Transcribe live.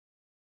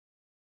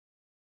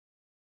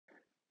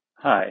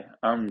Hi,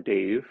 I'm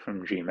Dave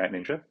from GMAT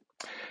Ninja,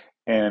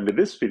 and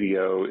this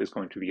video is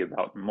going to be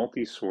about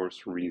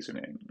multi-source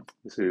reasoning.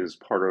 This is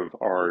part of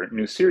our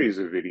new series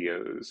of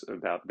videos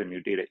about the new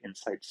data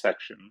insight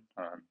section,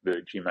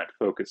 the GMAT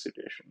Focus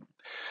Edition.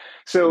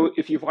 So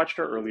if you've watched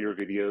our earlier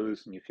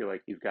videos and you feel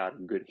like you've got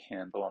a good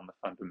handle on the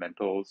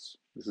fundamentals,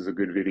 this is a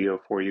good video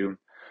for you.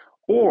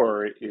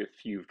 Or if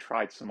you've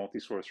tried some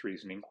multi-source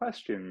reasoning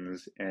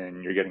questions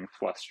and you're getting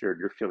flustered,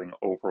 you're feeling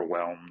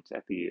overwhelmed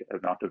at the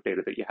amount of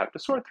data that you have to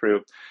sort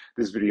through,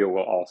 this video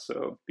will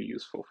also be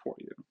useful for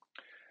you.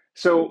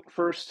 So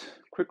first,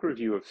 quick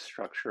review of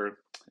structure.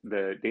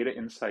 The data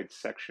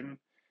insights section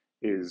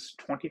is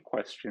 20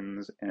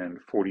 questions and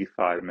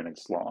 45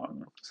 minutes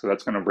long. So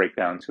that's going to break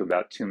down to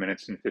about 2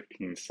 minutes and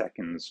 15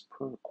 seconds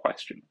per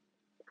question.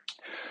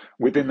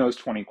 Within those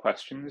 20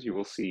 questions, you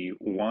will see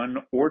one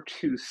or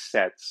two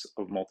sets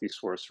of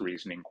multi-source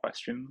reasoning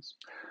questions.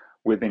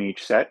 Within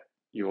each set,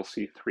 you'll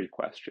see 3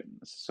 questions.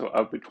 So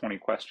of the 20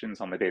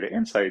 questions on the data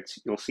insights,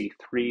 you'll see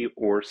 3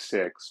 or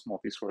 6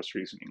 multi-source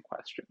reasoning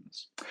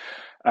questions.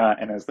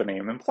 And as the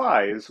name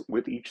implies,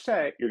 with each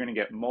set, you're going to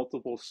get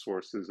multiple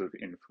sources of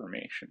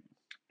information.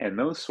 And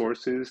those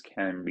sources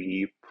can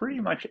be pretty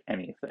much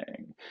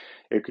anything.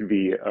 It could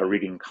be a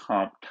reading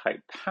comp type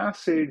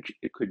passage,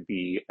 it could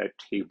be a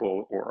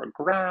table or a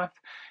graph,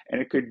 and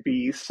it could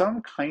be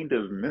some kind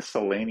of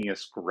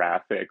miscellaneous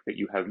graphic that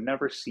you have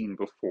never seen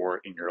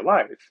before in your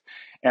life.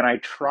 And I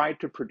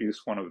tried to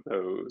produce one of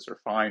those or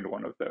find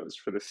one of those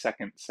for the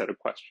second set of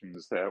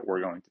questions that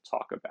we're going to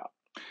talk about.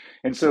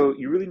 And so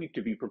you really need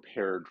to be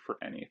prepared for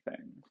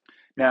anything.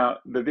 Now,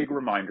 the big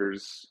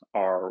reminders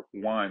are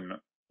one,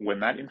 when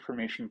that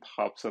information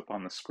pops up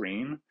on the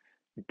screen,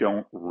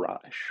 don't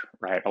rush,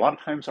 right? A lot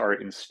of times our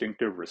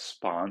instinctive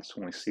response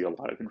when we see a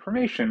lot of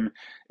information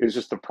is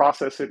just to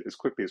process it as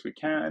quickly as we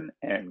can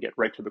and get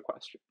right to the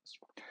questions.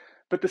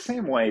 But the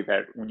same way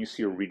that when you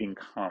see a reading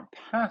comp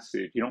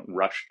passage, you don't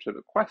rush to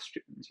the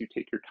questions. You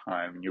take your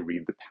time and you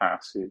read the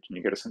passage and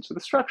you get a sense of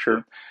the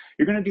structure.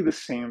 You're going to do the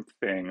same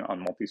thing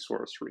on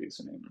multi-source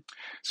reasoning.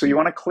 So you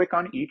want to click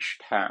on each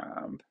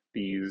tab.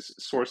 These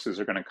sources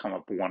are going to come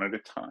up one at a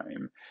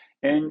time.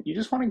 And you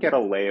just want to get a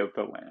lay of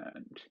the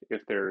land.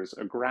 If there's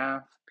a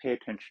graph, pay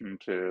attention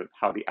to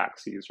how the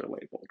axes are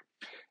labeled.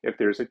 If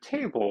there's a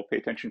table, pay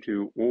attention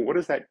to, well, what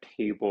does that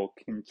table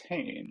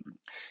contain?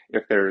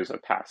 If there's a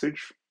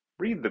passage,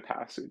 read the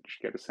passage,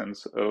 get a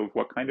sense of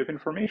what kind of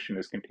information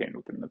is contained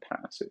within the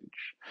passage.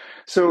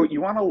 So you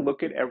want to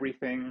look at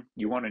everything,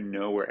 you want to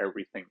know where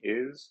everything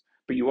is,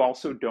 but you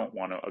also don't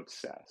want to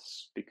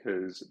obsess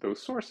because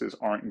those sources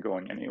aren't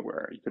going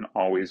anywhere. You can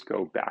always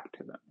go back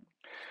to them.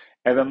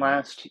 And then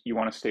last, you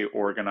want to stay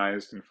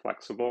organized and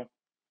flexible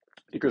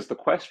because the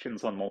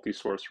questions on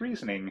multi-source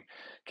reasoning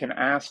can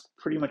ask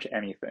pretty much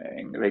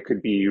anything. They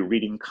could be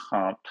reading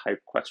comp type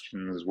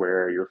questions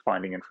where you're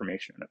finding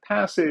information in a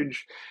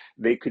passage.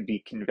 They could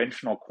be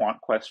conventional quant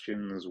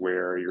questions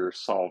where you're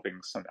solving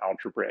some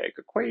algebraic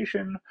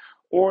equation,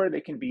 or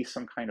they can be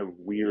some kind of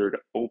weird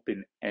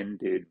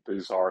open-ended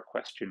bizarre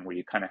question where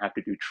you kind of have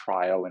to do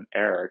trial and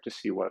error to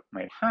see what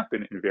might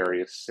happen in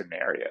various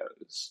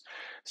scenarios.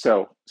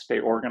 So stay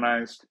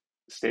organized,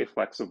 stay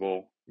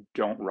flexible,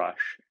 don't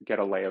rush, get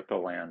a lay of the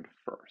land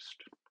first.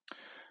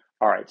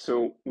 All right,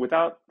 so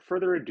without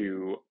further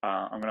ado,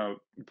 I'm going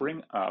to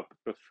bring up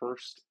the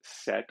first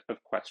set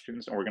of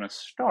questions, and we're going to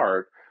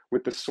start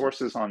with the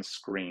sources on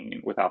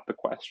screen without the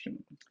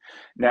question.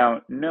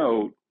 Now,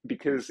 note,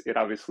 because it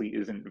obviously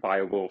isn't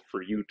viable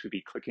for you to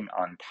be clicking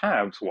on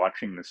tabs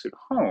watching this at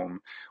home,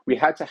 we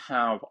had to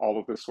have all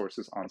of the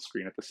sources on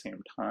screen at the same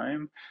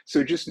time.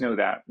 So just know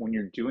that when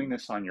you're doing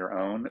this on your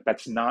own,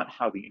 that's not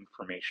how the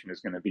information is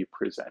going to be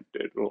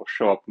presented. It'll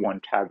show up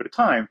one tab at a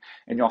time,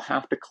 and you'll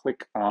have to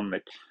click on the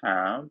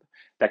tab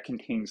that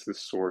contains the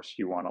source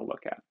you want to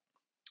look at.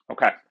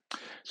 Okay,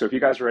 so if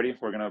you guys are ready,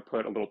 we're going to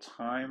put a little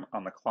time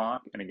on the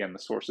clock. And again, the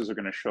sources are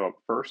going to show up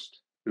first.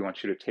 We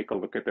want you to take a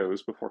look at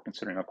those before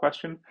considering a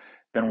question.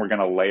 Then we're going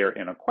to layer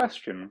in a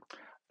question,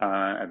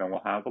 and then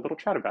we'll have a little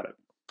chat about it.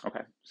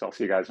 Okay, so I'll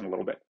see you guys in a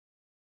little bit.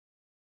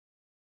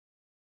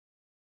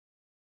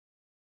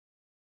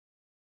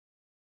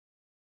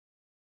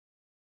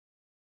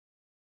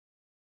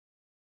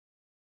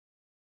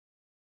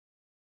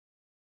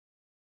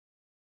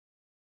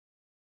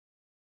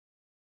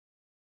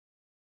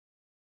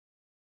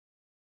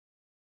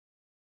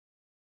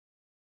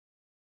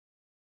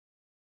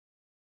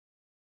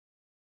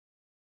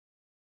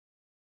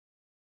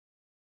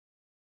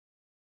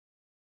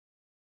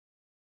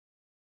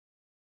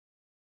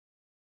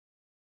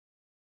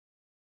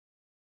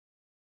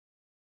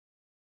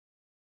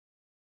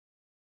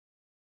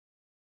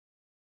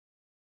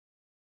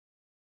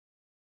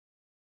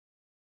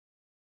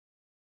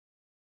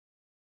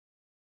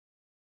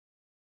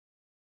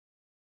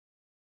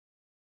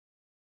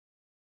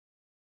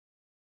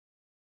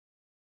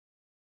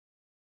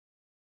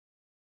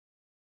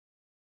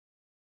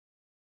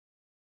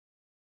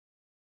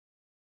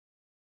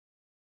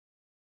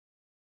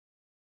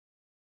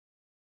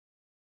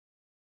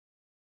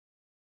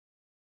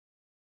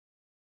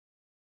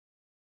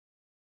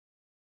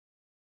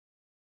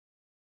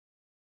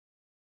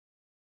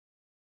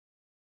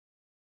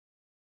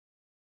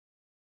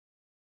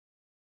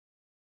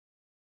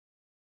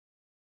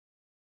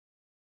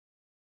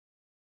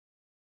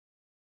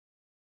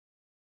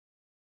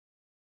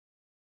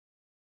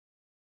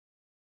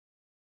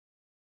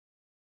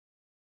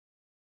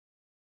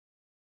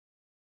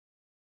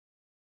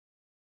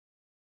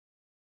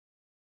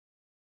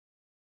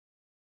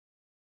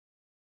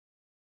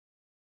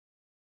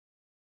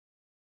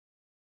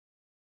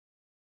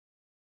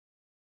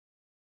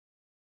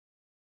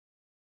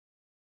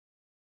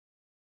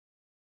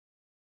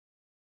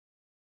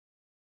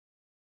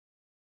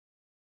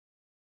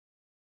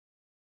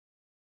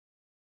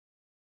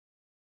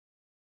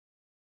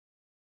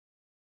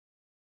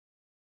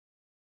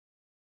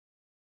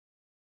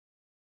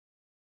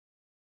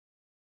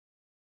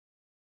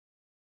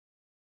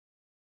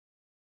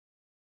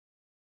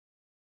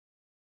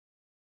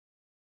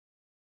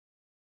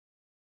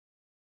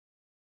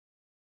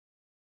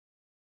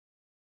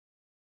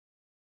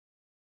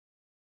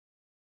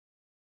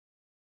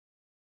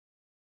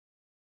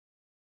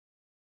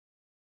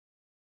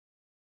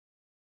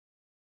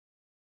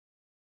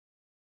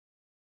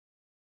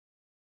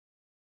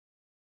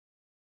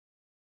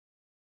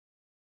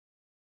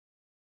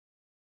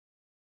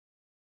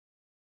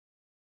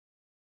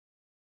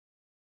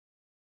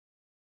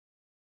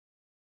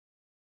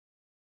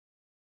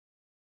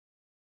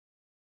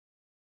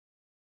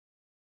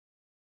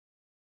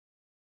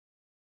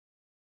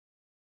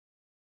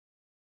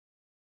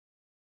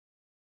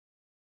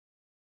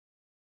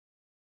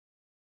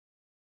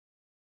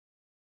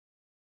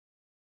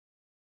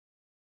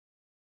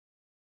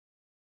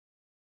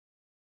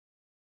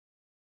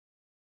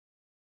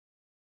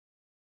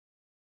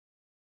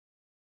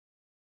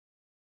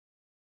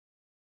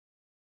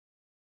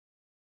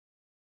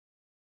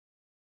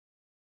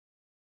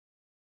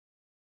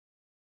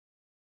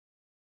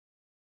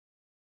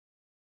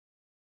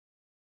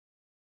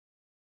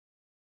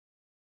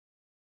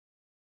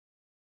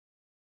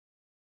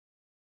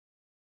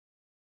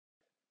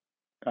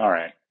 All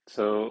right,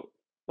 so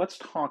let's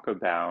talk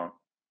about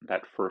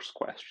that first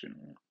question.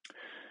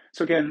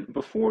 So again,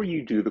 before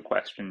you do the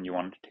question, you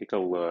want to take a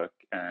look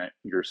at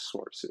your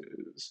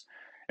sources.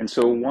 And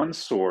so one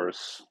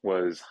source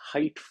was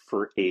height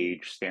for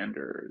age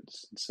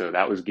standards. So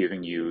that was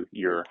giving you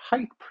your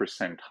height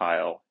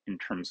percentile in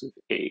terms of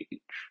age.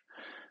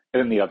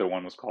 And then the other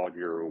one was called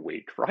your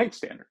weight for height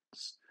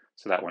standards.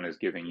 So that one is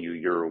giving you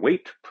your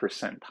weight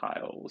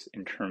percentiles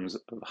in terms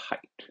of height.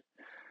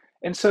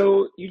 And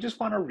so you just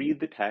want to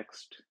read the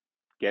text,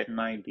 get an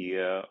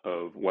idea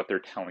of what they're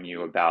telling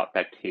you about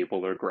that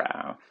table or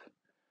graph.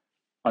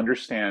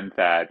 Understand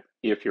that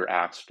if you're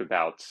asked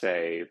about,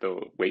 say,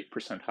 the weight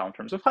percentile in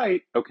terms of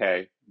height,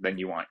 okay, then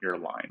you want your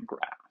line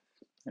graph.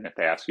 And if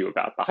they ask you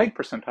about the height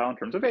percentile in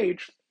terms of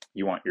age,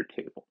 you want your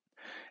table.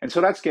 And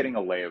so that's getting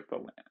a lay of the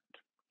land.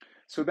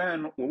 So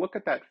then we'll look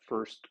at that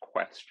first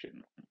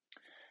question.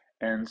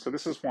 And so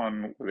this is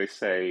one where they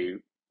say,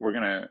 we're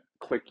going to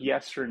click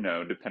yes or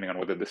no, depending on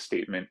whether the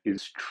statement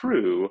is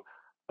true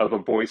of a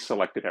boy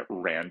selected at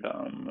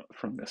random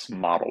from this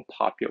model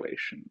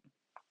population,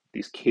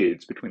 these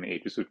kids between the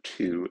ages of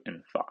 2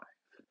 and 5.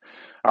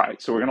 All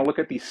right, so we're going to look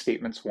at these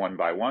statements one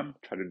by one,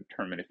 try to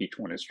determine if each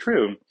one is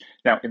true.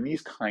 Now, in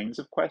these kinds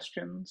of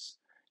questions,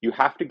 you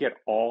have to get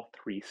all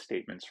three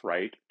statements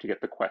right to get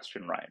the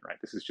question right?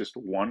 This is just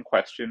one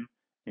question,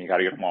 and you got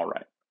to get them all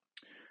right.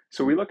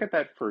 So we look at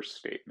that first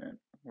statement,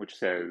 which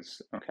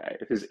says, okay,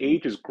 if his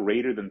age is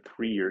greater than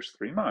 3 years,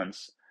 3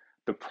 months,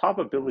 the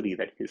probability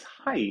that his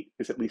height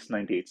is at least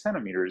 98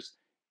 centimeters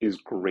is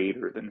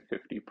greater than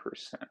 50%.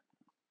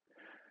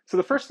 So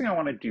the first thing I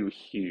want to do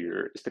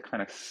here is to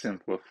kind of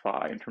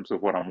simplify in terms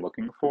of what I'm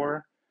looking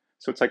for.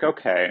 So it's like,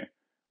 okay,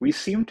 we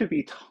seem to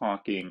be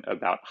talking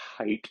about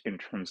height in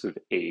terms of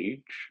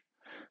age.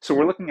 So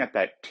we're looking at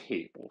that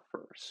table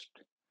first.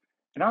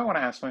 And now I want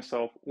to ask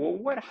myself, well,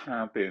 what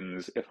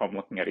happens if I'm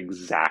looking at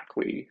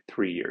exactly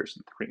 3 years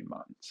and 3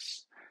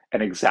 months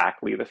and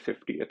exactly the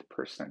 50th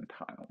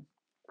percentile?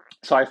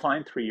 So I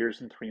find 3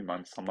 years and 3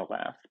 months on the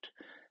left,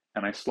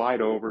 and I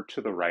slide over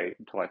to the right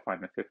until I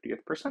find the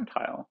 50th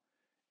percentile.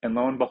 And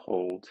lo and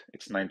behold,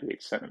 it's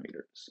 98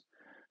 centimeters.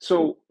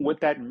 So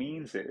what that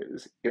means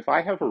is if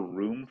I have a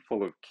room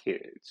full of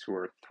kids who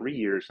are 3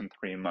 years and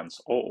 3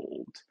 months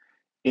old,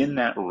 in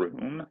that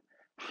room,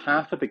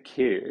 half of the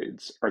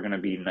kids are going to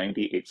be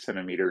 98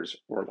 centimeters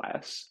or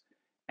less,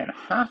 and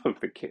half of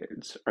the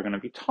kids are going to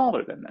be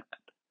taller than that.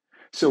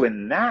 So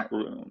in that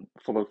room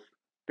full of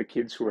the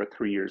kids who are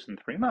 3 years and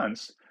 3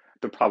 months,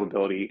 the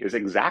probability is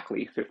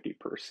exactly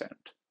 50%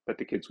 that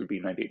the kids would be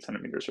 98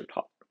 centimeters or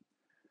taller.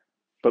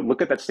 But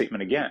look at that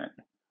statement again.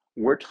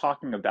 We're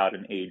talking about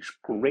an age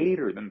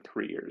greater than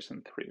 3 years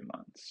and 3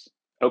 months.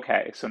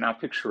 Okay, so now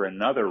picture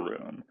another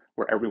room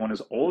where everyone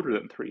is older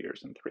than 3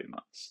 years and 3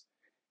 months.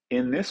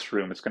 In this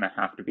room, it's going to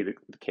have to be the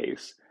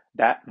case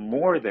that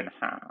more than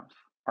half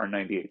are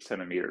 98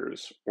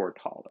 centimeters or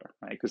taller,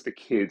 right? Because the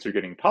kids are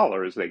getting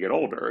taller as they get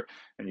older,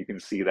 and you can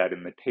see that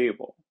in the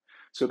table.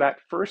 So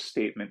that first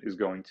statement is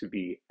going to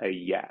be a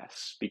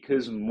yes,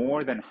 because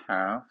more than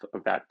half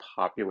of that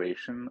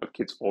population of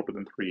kids older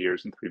than 3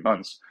 years and 3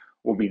 months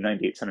will be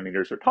 98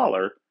 centimeters or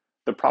taller.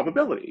 The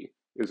probability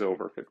is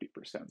over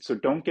 50%. So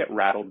don't get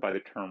rattled by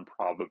the term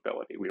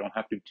probability. We don't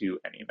have to do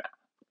any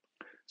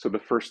math. So the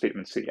first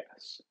statement's a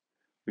yes.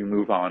 We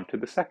move on to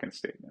the second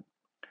statement.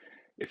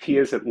 If he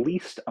is at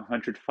least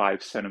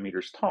 105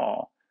 centimeters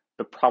tall,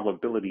 the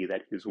probability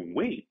that his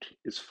weight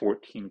is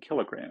 14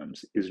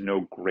 kilograms is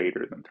no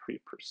greater than 3%.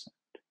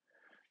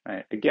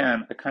 Right?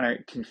 Again, a kind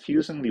of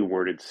confusingly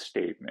worded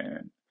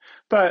statement,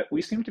 but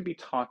we seem to be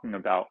talking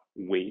about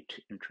weight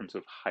in terms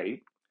of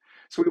height.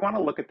 So we want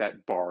to look at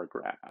that bar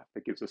graph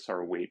that gives us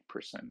our weight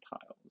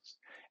percentiles.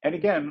 And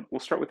again, we'll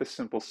start with a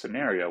simple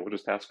scenario. We'll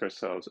just ask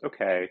ourselves,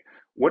 okay,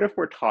 what if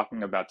we're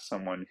talking about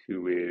someone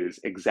who is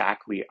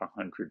exactly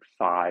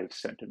 105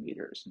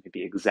 centimeters,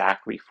 maybe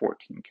exactly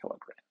 14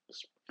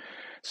 kilograms?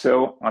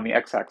 So on the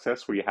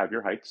x-axis where you have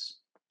your heights,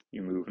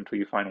 you move until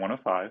you find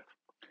 105,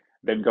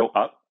 then go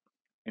up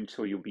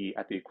until you'll be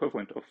at the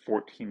equivalent of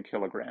 14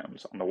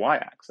 kilograms on the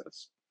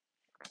y-axis.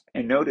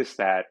 And notice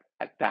that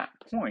at that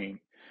point,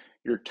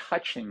 you're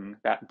touching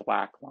that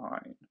black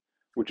line,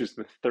 which is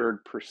the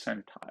third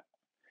percentile.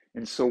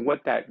 And so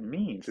what that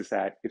means is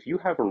that if you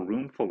have a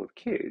room full of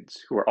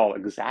kids who are all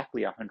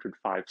exactly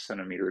 105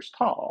 centimeters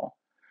tall,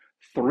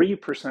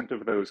 3%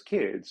 of those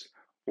kids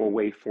will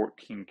weigh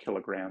 14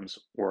 kilograms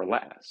or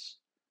less.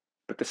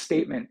 But the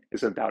statement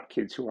is about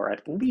kids who are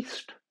at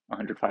least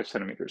 105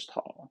 centimeters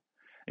tall.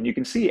 And you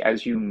can see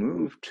as you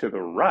move to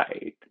the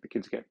right, the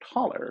kids get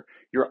taller,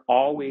 you're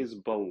always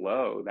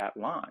below that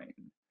line.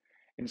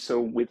 And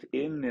so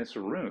within this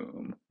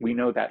room, we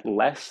know that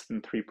less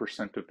than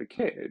 3% of the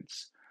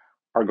kids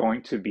are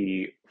going to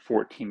be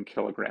 14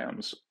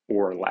 kilograms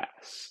or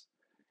less.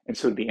 And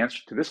so the answer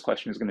to this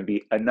question is going to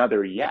be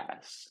another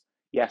yes.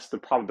 Yes, the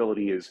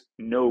probability is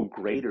no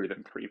greater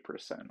than 3%.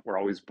 We're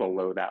always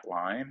below that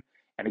line.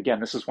 And again,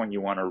 this is one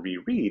you want to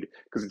reread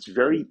because it's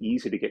very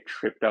easy to get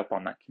tripped up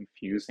on that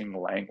confusing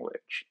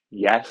language.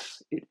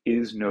 Yes, it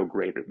is no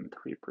greater than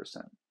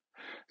 3%.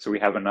 So we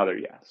have another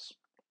yes.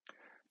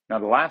 Now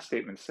the last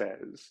statement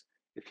says,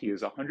 if he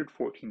is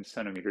 114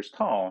 centimeters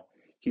tall,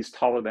 he's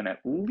taller than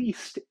at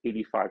least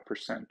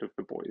 85% of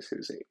the boys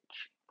his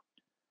age.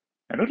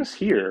 Now notice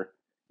here,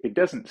 it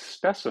doesn't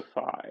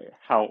specify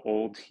how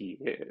old he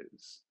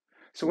is.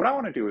 So what I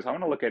want to do is I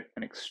want to look at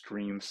an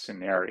extreme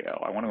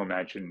scenario. I want to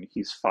imagine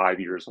he's 5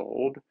 years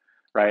old,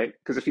 right?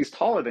 Because if he's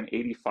taller than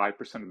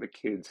 85% of the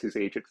kids his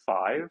age at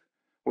 5,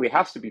 well, he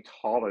has to be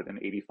taller than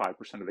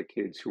 85% of the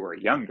kids who are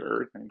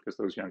younger, because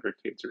those younger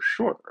kids are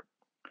shorter.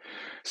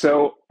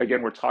 So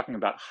again, we're talking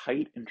about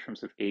height in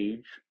terms of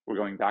age. We're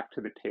going back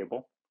to the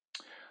table.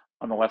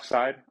 On the left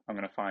side, I'm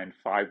going to find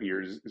 5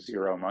 years,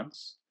 0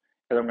 months.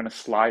 And I'm going to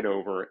slide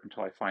over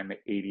until I find the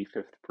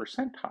 85th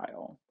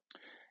percentile.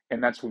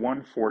 And that's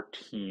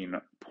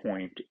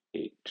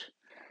 114.8.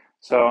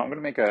 So I'm going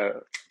to make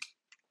a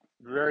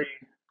very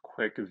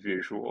quick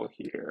visual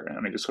here.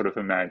 And I just sort of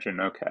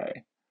imagine,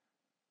 okay,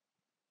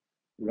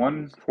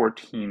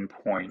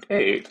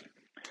 114.8,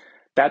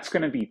 that's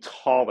going to be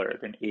taller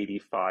than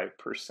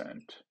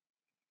 85%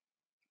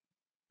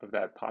 of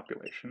that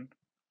population.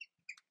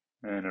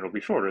 And it'll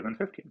be shorter than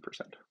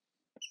 15%.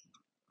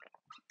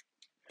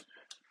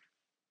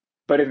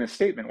 But in this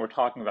statement, we're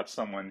talking about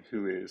someone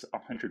who is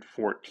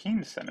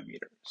 114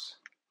 centimeters.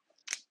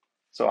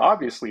 So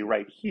obviously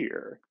right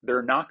here,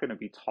 they're not going to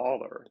be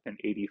taller than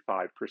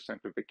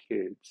 85% of the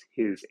kids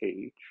his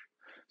age.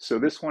 So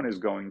this one is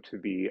going to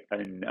be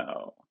a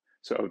no.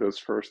 So of those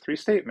first three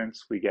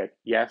statements, we get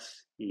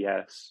yes,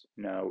 yes,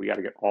 no. We got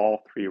to get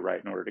all three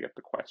right in order to get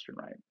the question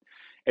right.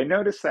 And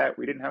notice that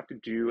we didn't have to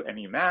do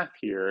any math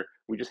here.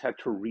 We just had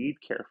to read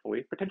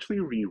carefully, potentially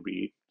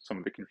reread some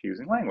of the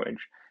confusing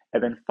language,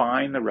 and then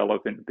find the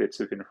relevant bits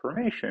of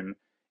information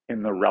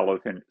in the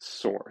relevant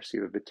source,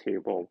 either the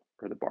table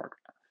or the bar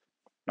graph.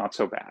 Not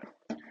so bad.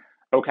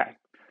 Okay,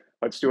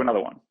 let's do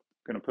another one. I'm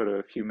going to put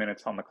a few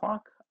minutes on the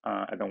clock,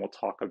 and then we'll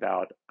talk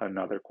about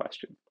another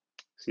question.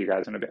 See you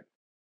guys in a bit.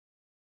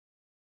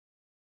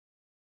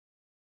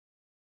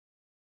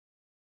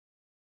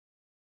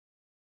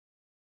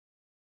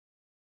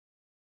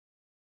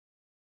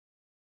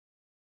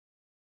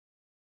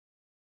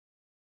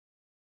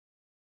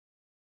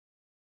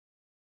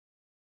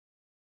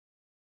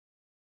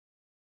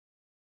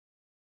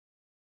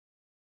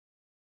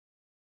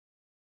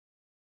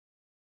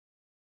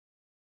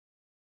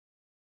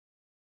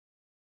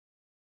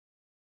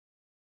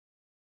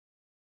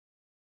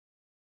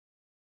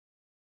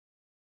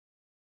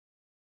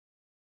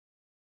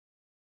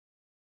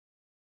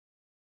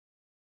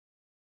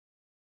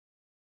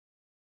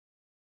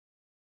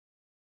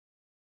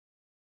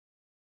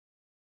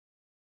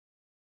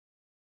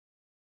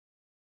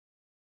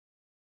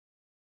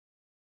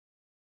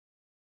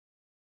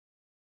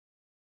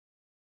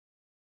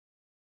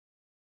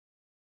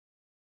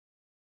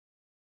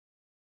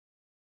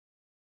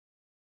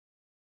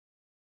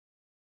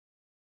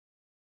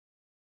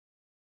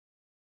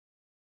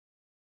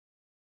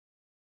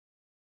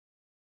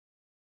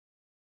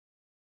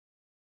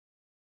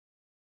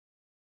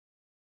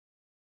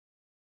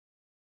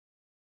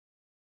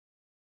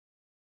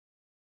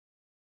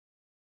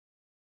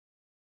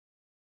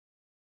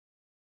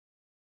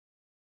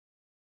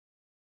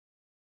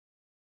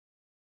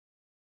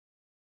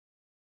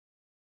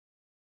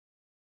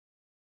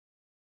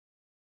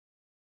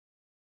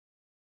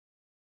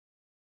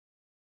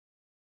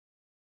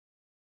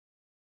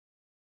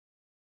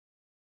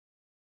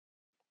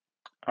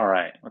 All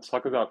right, let's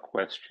talk about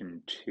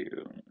question 2.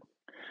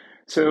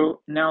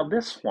 So now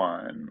this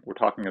one, we're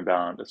talking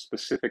about a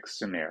specific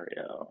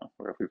scenario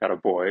where if we've got a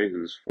boy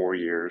who's 4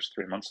 years,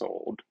 3 months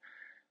old,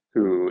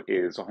 who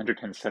is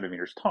 110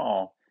 centimeters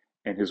tall,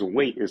 and his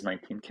weight is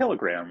 19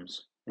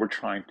 kilograms, we're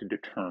trying to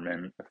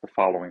determine if the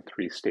following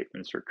three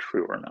statements are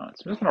true or not.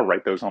 So I'm just going to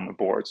write those on the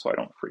board so I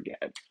don't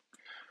forget.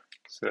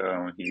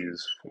 So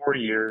he's 4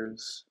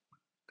 years,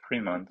 3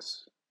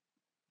 months,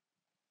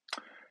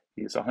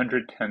 he's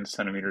 110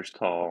 centimeters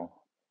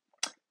tall,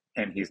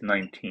 and he's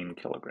 19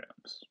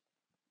 kilograms.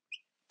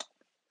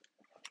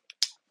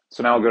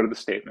 So now I'll go to the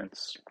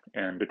statements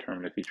and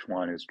determine if each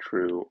one is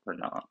true or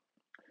not.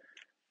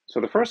 So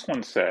the first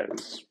one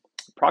says,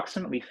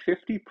 approximately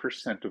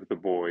 50% of the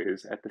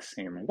boys at the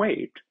same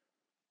weight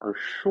are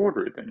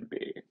shorter than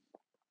B.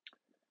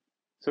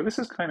 So this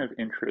is kind of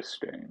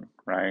interesting,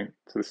 right?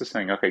 So this is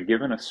saying, okay,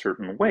 given a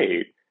certain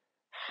weight,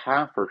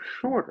 half are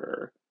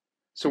shorter.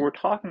 So we're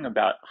talking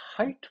about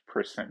height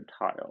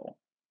percentile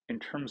in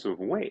terms of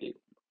weight.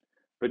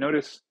 But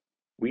notice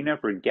we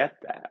never get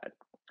that.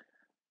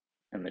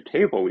 In the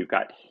table, we've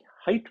got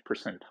height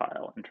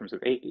percentile in terms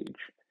of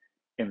age.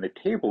 In the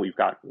table, we've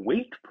got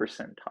weight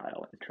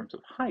percentile in terms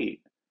of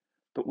height,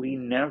 but we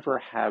never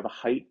have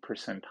height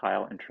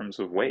percentile in terms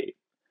of weight.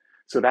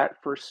 So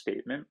that first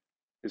statement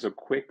is a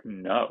quick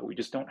no. We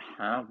just don't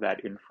have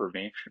that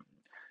information.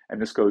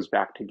 And this goes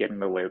back to getting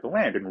the lay of the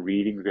land and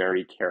reading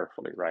very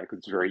carefully, right? Because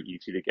it's very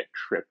easy to get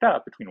tripped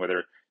up between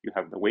whether you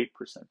have the weight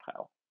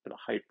percentile or the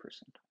height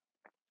percentile.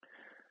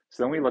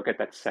 So then we look at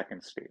that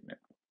second statement,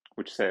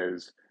 which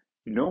says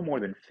no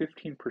more than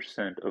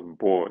 15% of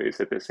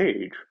boys at this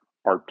age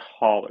are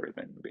taller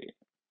than B.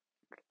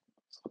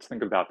 So let's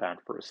think about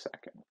that for a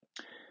second.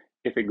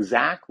 If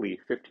exactly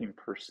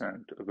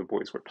 15% of the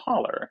boys were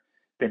taller,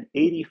 then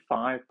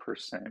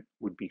 85%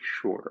 would be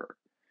shorter.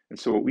 And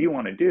so what we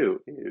want to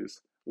do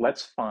is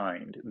let's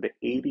find the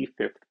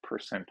 85th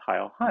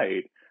percentile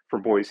height for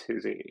boys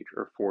his age,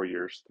 or 4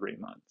 years, 3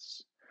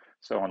 months.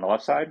 So on the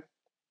left side,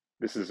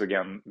 this is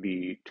again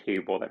the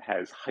table that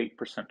has height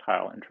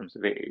percentile in terms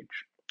of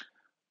age.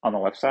 On the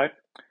left side,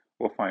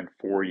 we'll find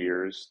 4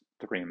 years,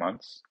 3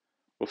 months.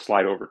 We'll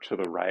slide over to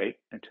the right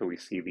until we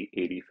see the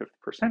 85th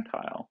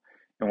percentile.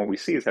 And what we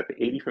see is that the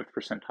 85th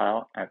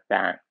percentile at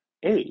that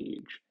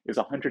age is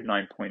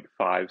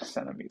 109.5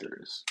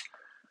 centimeters.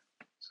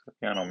 So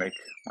again, I'll make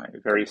my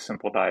very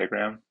simple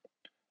diagram.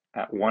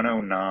 At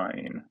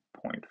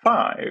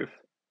 109.5,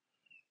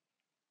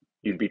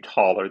 you'd be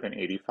taller than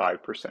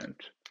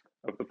 85%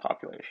 of the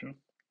population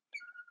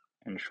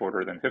and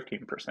shorter than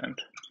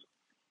 15%.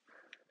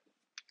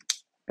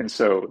 And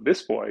so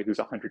this boy, who's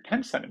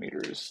 110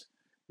 centimeters,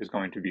 is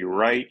going to be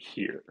right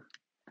here.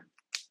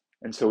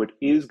 And so it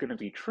is going to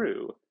be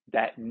true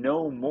that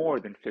no more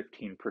than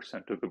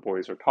 15% of the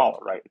boys are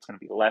taller, right? It's going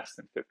to be less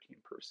than 15%.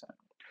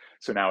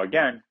 So now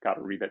again, got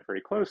to read that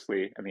very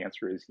closely, and the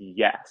answer is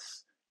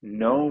yes.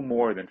 No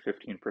more than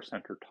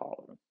 15% are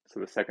taller. So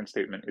the second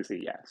statement is a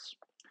yes.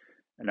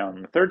 And now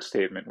in the third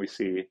statement, we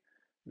see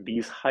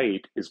B's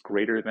height is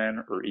greater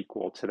than or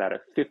equal to that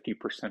of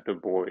 50%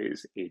 of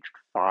boys aged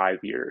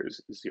 5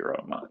 years,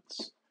 0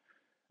 months.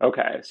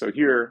 Okay, so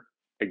here,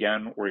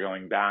 again, we're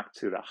going back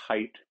to the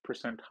height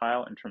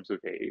percentile in terms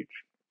of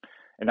age.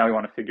 And now we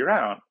want to figure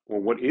out,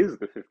 well, what is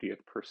the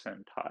 50th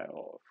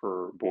percentile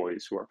for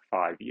boys who are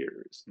 5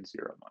 years and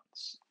 0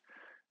 months?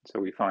 So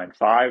we find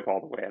 5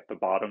 all the way at the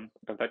bottom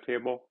of that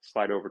table,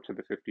 slide over to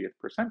the 50th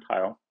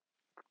percentile,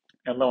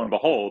 and lo and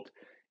behold,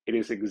 it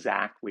is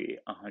exactly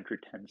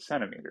 110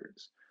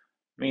 centimeters,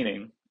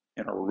 meaning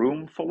in a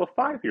room full of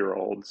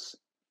 5-year-olds,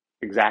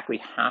 exactly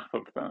half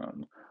of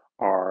them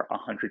are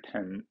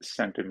 110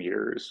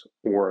 centimeters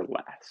or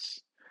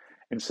less.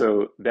 And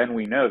so then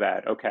we know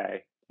that,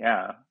 okay,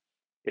 yeah,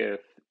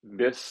 if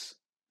this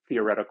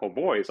theoretical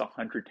boy is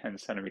 110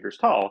 centimeters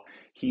tall,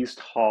 he's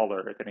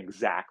taller than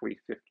exactly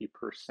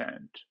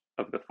 50%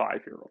 of the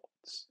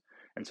 5-year-olds.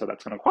 And so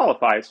that's going to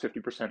qualify as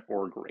 50%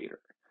 or greater.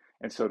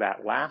 And so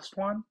that last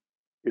one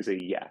is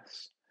a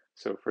yes.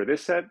 So for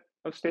this set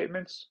of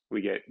statements,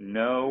 we get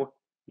no,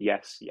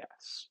 yes,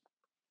 yes.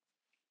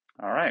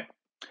 All right,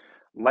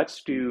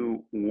 let's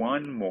do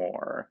one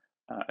more,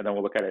 and then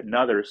we'll look at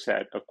another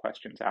set of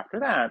questions after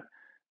that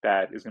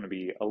that is going to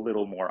be a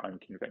little more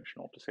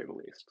unconventional, to say the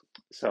least.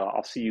 So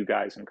I'll see you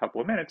guys in a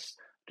couple of minutes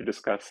to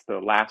discuss the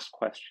last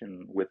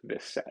question with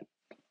this set.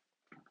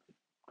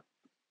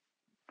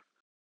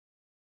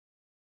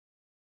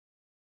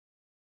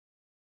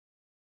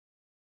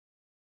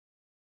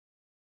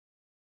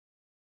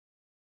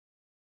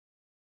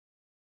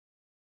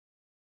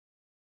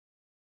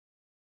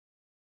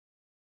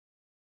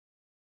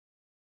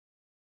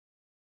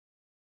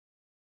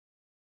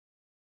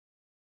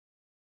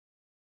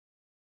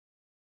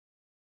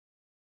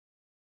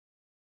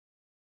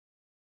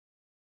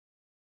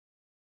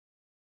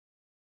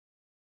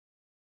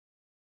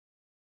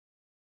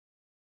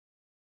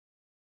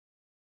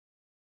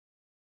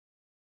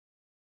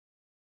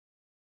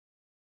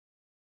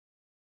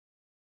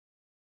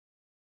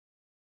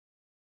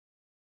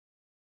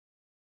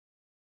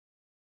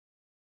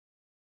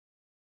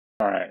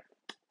 All right,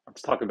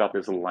 let's talk about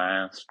this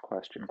last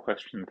question,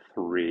 question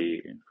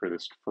 3 for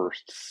this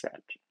first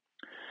set.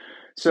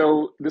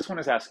 So this one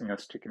is asking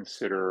us to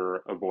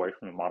consider a boy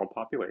from a model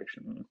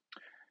population,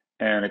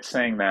 and it's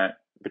saying that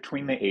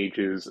between the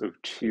ages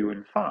of 2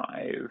 and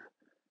 5,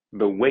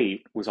 the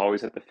weight was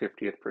always at the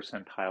 50th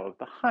percentile of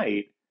the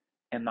height,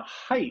 and the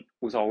height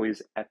was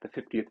always at the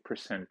 50th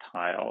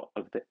percentile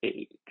of the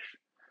age.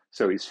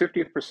 So he's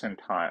 50th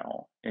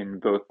percentile in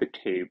both the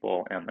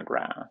table and the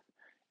graph.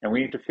 And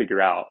we need to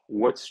figure out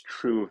what's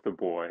true of the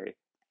boy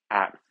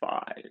at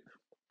 5.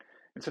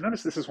 And so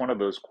notice this is one of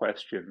those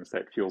questions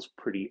that feels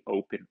pretty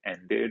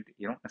open-ended.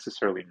 You don't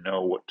necessarily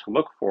know what to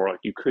look for.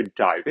 Like you could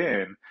dive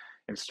in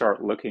and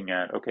start looking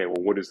at, okay,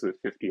 well, what is the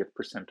 50th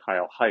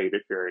percentile height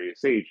at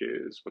various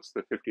ages? What's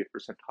the 50th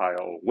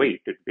percentile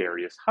weight at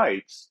various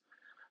heights?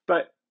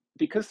 But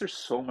because there's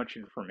so much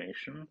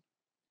information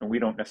and we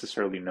don't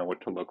necessarily know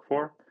what to look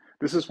for,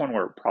 this is one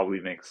where it probably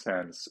makes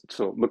sense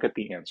to look at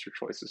the answer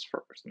choices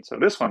first. And so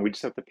this one, we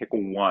just have to pick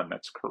one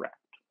that's correct.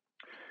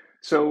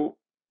 So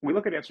we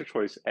look at answer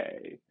choice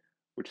A,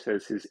 which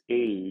says his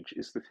age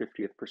is the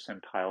 50th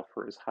percentile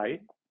for his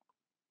height.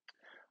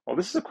 Well,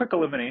 this is a quick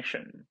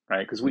elimination,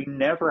 right? Because we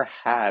never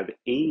have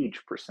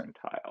age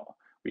percentile.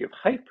 We have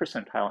height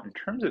percentile in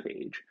terms of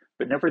age,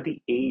 but never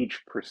the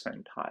age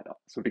percentile.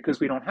 So because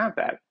we don't have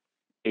that,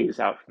 A's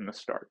out from the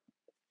start.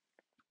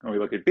 And we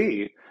look at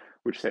B,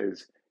 which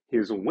says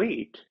his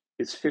weight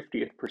is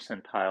 50th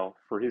percentile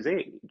for his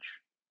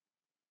age.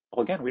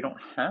 Well, again, we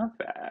don't have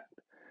that.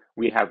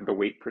 We have the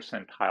weight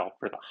percentile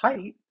for the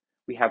height,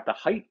 we have the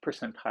height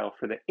percentile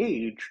for the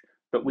age,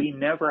 but we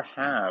never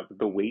have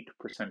the weight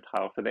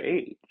percentile for the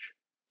age.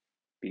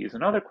 B is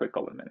another quick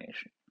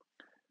elimination.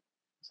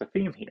 There's a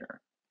theme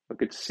here.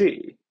 Look at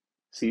C.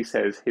 C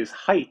says his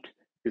height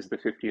is the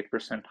 50th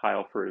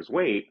percentile for his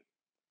weight,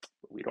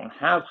 but we don't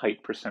have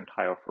height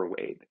percentile for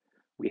weight.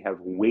 We have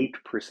weight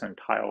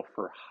percentile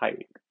for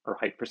height, or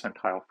height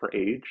percentile for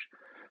age.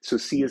 So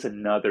C is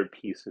another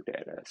piece of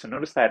data. So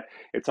notice that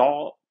it's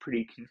all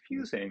pretty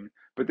confusing,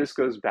 but this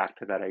goes back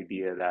to that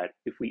idea that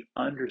if we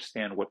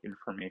understand what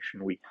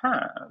information we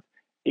have,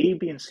 A,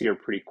 B, and C are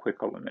pretty quick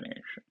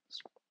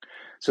eliminations.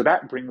 So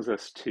that brings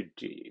us to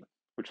D,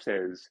 which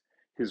says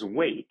his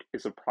weight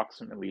is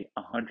approximately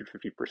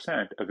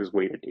 150% of his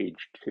weight at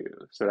age 2.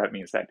 So that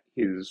means that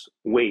his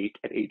weight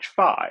at age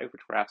 5,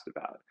 which we're asked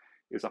about,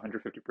 is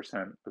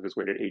 150% of his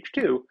weight at age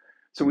 2.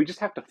 So we just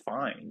have to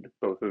find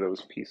both of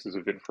those pieces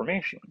of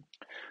information.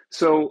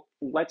 So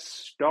let's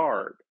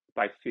start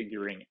by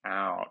figuring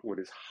out what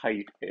his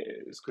height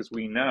is, because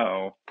we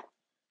know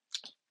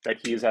that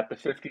he is at the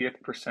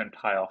 50th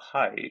percentile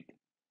height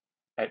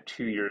at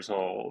 2 years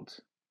old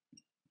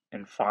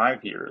and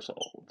 5 years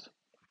old.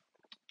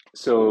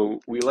 So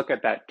we look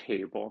at that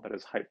table that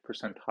is height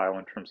percentile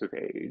in terms of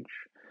age,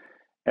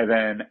 and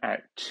then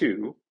at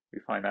 2, we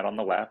find that on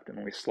the left,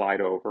 and we slide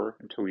over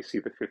until we see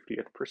the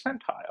 50th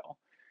percentile.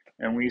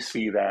 And we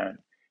see that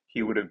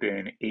he would have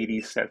been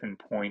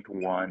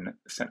 87.1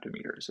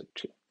 centimeters at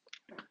 2.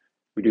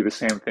 We do the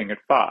same thing at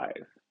 5.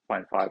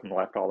 Find 5 on the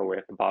left all the way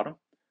at the bottom,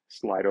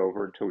 slide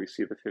over until we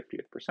see the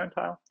 50th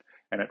percentile.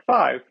 And at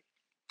 5,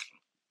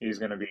 he's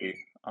going to be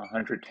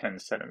 110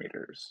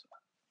 centimeters,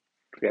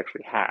 which we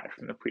actually had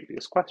from the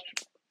previous question.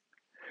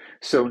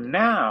 So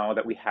now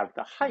that we have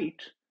the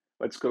height,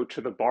 let's go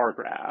to the bar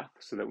graph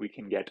so that we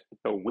can get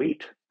the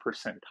weight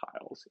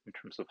percentiles in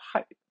terms of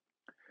height.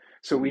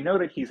 So we know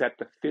that he's at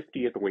the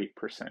 50th weight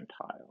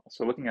percentile.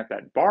 So looking at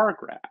that bar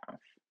graph,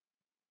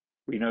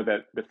 we know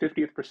that the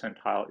 50th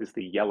percentile is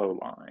the yellow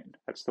line.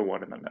 That's the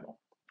one in the middle.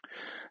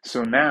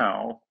 So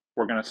now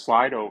we're going to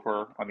slide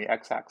over on the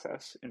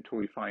x-axis until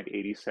we find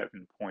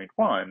 87.1,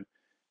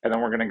 and then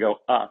we're going to go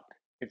up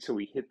until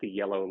we hit the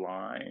yellow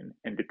line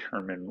and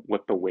determine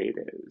what the weight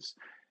is.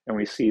 And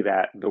we see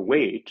that the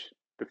weight,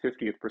 the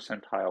 50th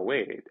percentile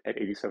weight at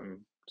 87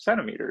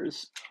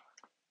 centimeters,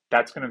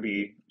 that's going to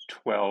be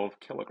 12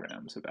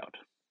 kilograms about.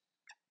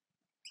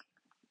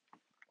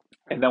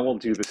 And then we'll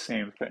do the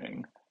same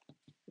thing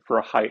for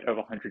a height of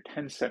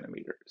 110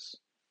 centimeters.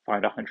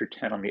 Find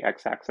 110 on the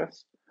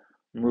x-axis,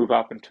 move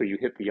up until you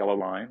hit the yellow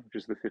line, which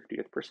is the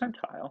 50th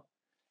percentile,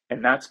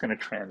 and that's going to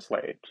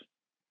translate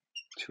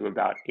to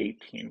about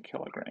 18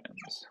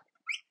 kilograms.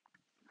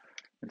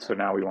 And so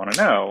now we want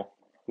to know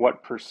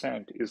what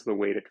percent is the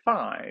weight at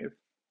 5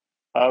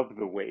 of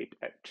the weight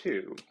at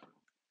 2.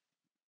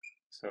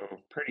 So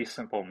pretty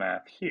simple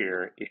math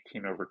here,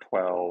 18 over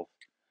 12,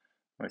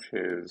 which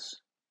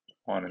is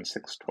 1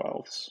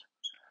 6/12,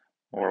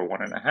 or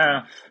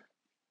 1.5,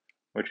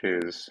 which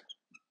is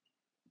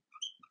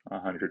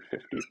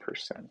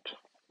 150%.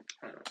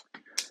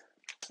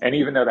 And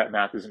even though that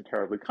math isn't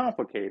terribly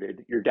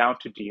complicated, you're down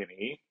to D and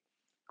E.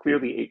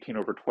 Clearly 18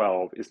 over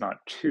 12 is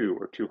not 2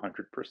 or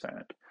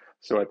 200%.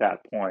 So at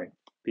that point,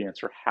 the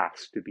answer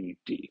has to be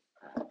D.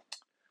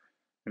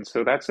 And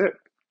so that's it.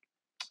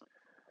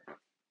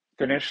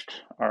 Finished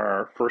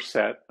our first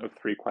set of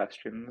 3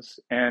 questions.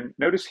 And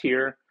notice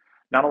here,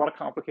 not a lot of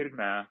complicated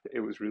math. It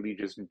was really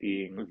just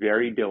being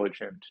very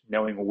diligent,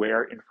 knowing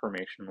where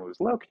information was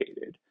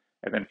located,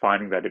 and then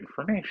finding that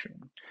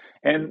information.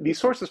 And these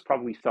sources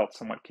probably felt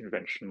somewhat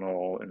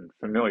conventional and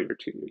familiar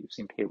to you. You've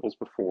seen tables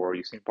before,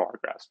 you've seen bar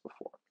graphs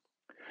before.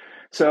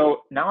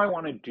 So now I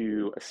want to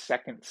do a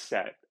second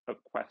set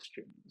of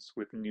questions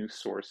with new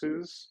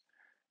sources,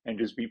 and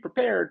just be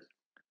prepared.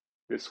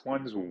 This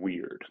one's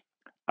weird.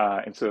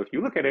 And so if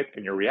you look at it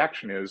and your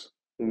reaction is,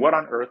 what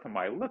on earth am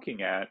I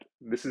looking at?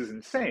 This is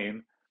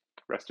insane.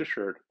 Rest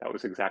assured, that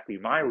was exactly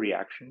my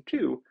reaction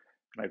too.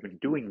 And I've been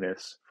doing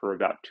this for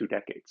about 2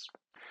 decades.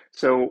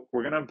 So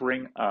we're going to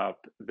bring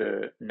up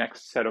the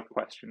next set of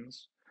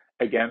questions.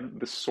 Again,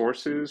 the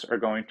sources are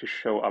going to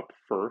show up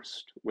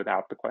first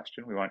without the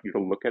question. We want you to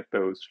look at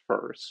those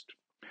first.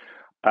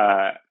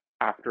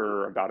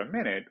 After about a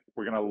minute,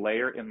 we're going to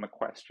layer in the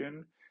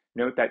question.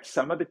 Note that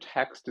some of the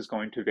text is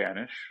going to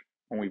vanish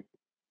when we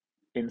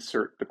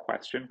insert the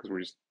question, because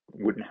we just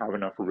wouldn't have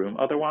enough room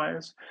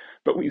otherwise,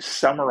 but we've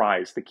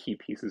summarized the key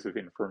pieces of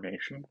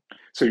information.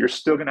 So you're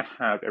still going to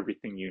have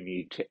everything you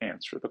need to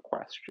answer the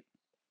question.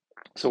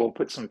 So we'll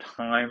put some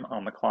time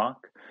on the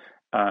clock,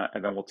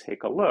 and then we'll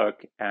take a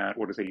look at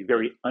what is a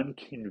very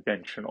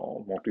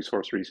unconventional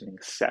multi-source reasoning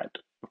set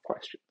of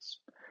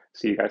questions.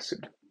 See you guys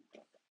soon.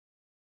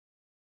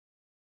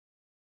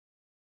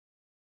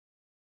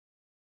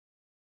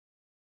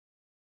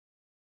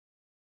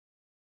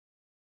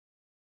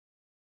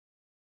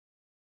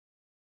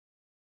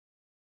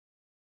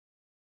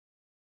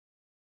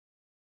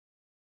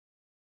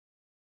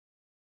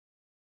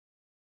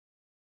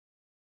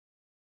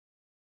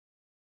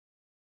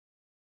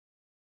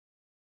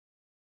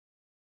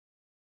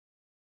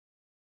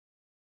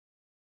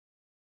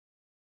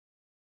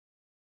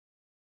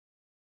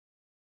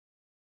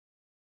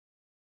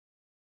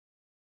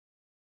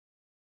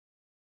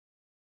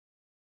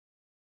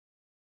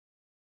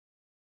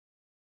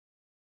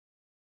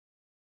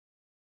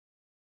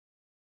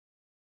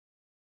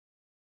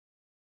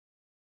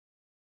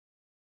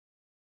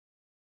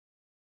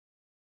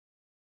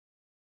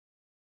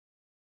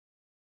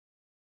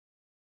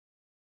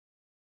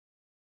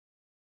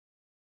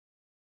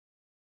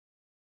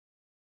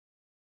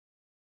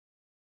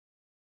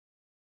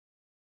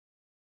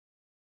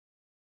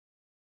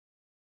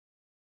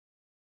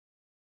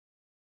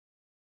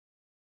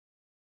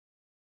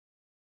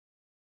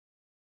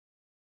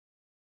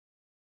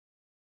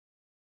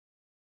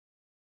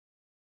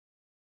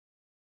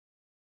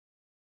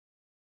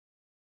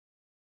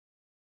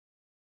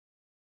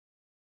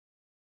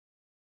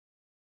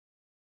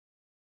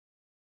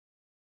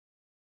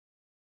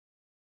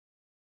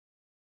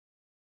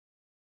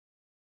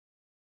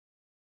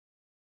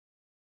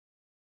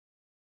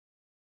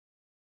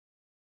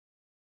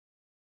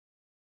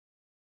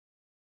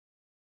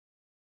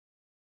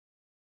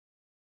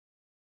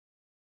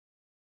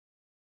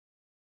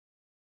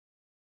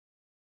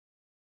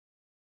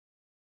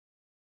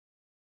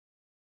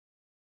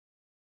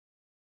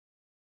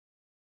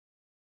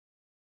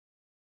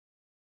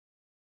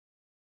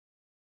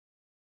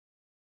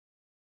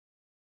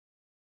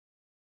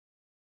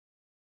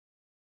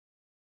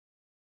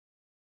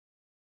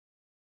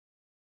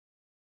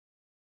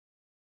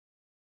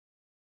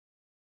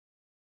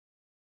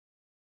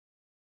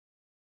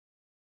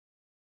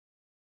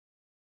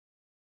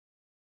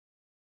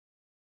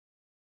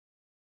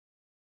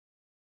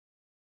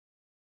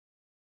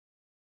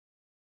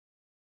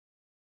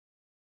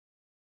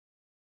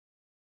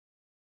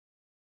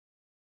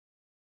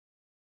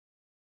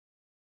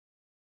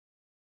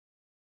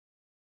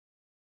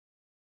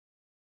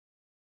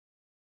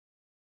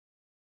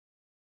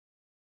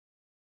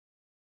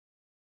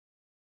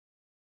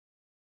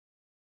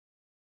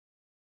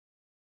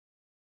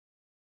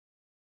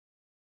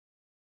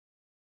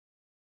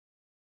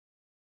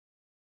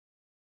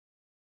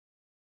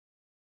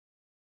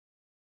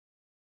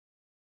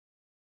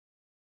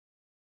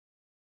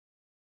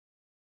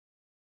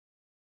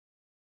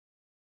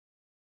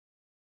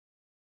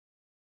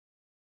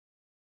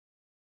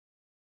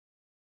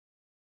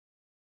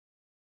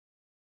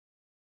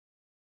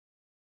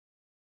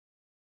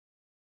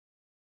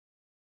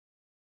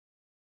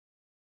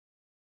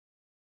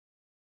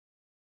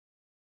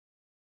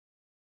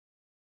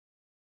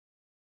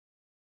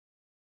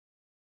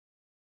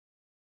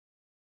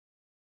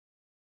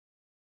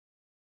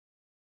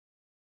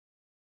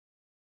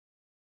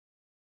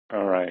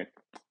 All right,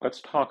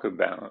 let's talk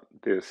about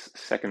this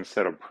second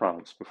set of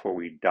prompts before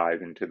we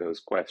dive into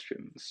those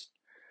questions.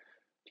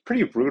 It's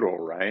pretty brutal,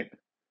 right?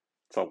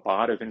 It's a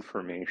lot of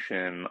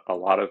information, a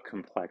lot of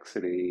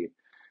complexity,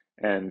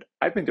 and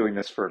I've been doing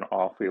this for an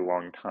awfully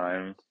long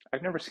time.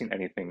 I've never seen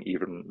anything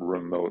even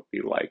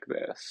remotely like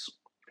this.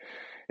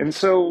 And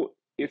so,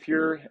 if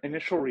your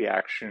initial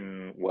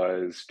reaction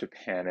was to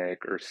panic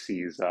or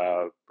seize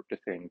up, or to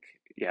think,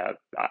 yeah,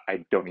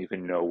 I don't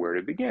even know where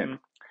to begin,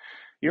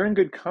 you're in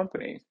good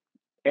company.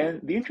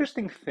 And the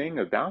interesting thing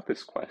about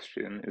this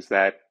question is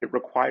that it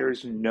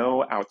requires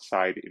no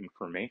outside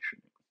information,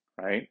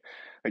 right?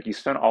 Like you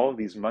spent all of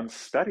these months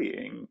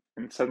studying,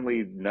 and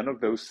suddenly none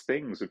of those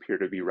things appear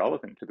to be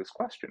relevant to this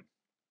question.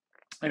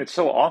 And it's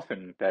so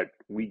often that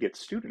we get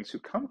students who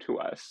come to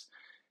us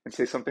and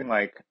say something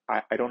like,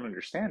 I don't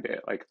understand it.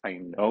 Like, I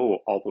know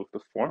all of the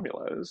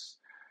formulas.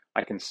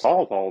 I can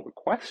solve all the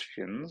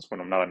questions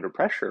when I'm not under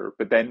pressure,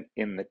 but then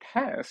in the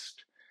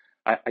test,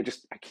 I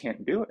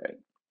can't do it.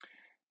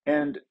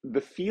 And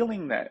the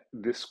feeling that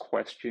this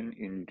question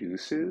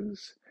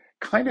induces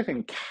kind of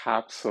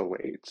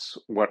encapsulates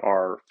what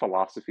our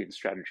philosophy and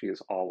strategy is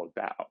all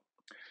about.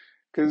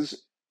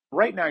 Because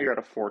right now you're at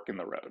a fork in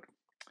the road,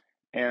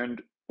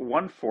 and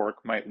one fork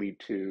might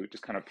lead to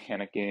just kind of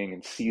panicking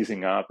and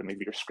seizing up, and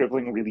maybe you're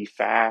scribbling really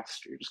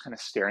fast, or you're just kind of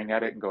staring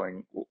at it and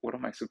going, what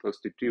am I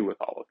supposed to do with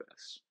all of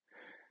this?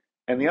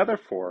 And the other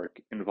fork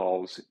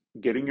involves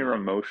getting your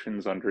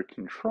emotions under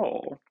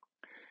control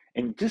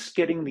and just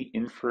getting the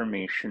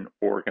information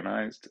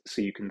organized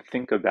so you can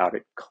think about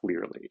it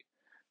clearly.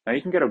 Now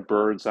you can get a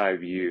bird's eye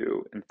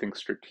view and think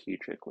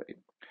strategically.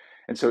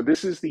 And so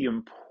this is the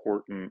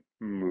important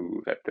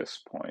move at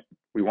this point.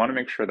 We want to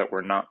make sure that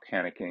we're not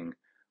panicking,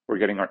 we're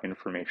getting our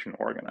information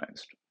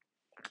organized.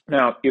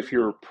 Now, if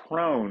you're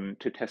prone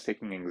to test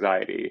taking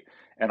anxiety,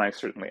 and I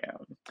certainly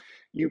am,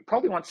 you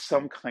probably want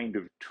some kind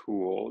of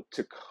tool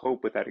to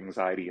cope with that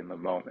anxiety in the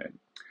moment.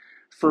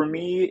 For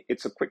me,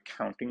 it's a quick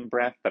counting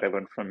breath that I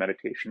learned from a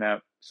meditation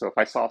app. So if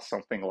I saw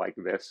something like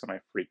this and I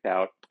freaked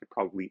out, I'd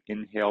probably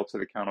inhale to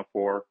the count of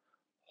four,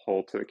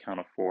 hold to the count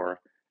of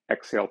four,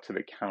 exhale to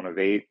the count of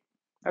eight.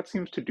 That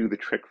seems to do the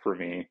trick for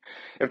me.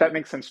 If that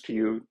makes sense to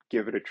you,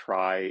 give it a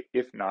try.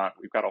 If not,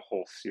 we've got a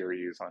whole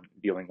series on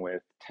dealing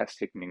with test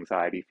taking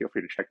anxiety. Feel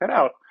free to check that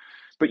out.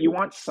 But you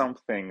want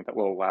something that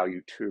will allow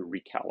you to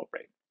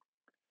recalibrate.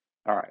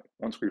 All right,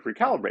 once we've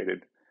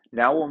recalibrated,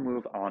 now we'll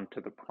move on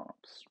to the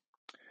prompts.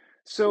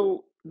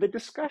 So the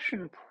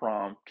discussion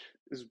prompt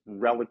is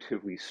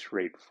relatively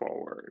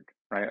straightforward,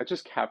 right? It's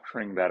just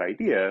capturing that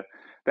idea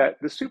that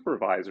the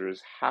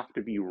supervisors have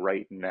to be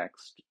right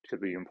next to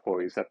the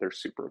employees that they're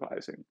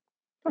supervising.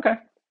 Okay,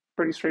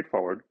 pretty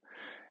straightforward.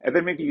 And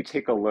then maybe you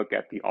take a look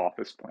at the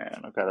office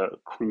plan. I've got a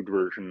crude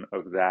version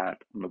of that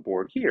on the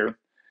board here.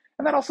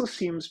 And that also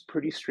seems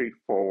pretty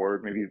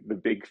straightforward. Maybe the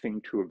big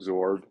thing to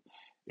absorb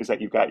is that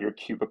you've got your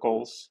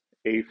cubicles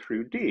A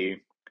through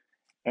D,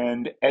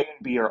 and A and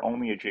B are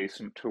only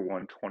adjacent to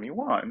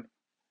 121,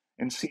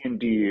 and C and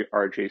D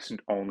are adjacent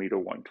only to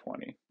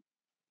 120.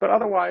 But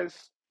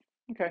otherwise,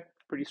 okay,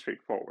 pretty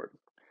straightforward.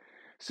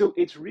 So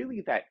it's really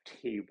that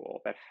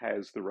table that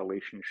has the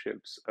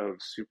relationships of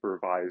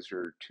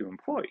supervisor to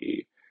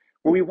employee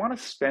where we want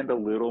to spend a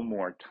little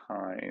more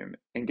time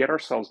and get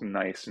ourselves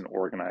nice and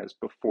organized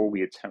before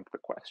we attempt the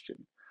question.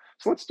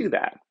 So let's do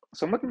that.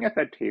 So I'm looking at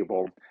that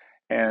table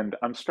and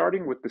I'm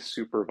starting with the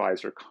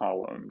supervisor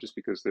column just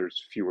because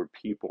there's fewer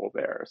people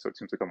there. So it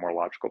seems like a more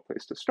logical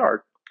place to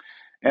start.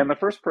 And the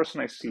first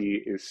person I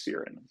see is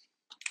Siren.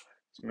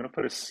 So I'm going to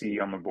put a C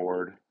on the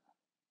board.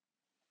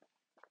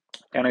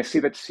 And I see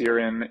that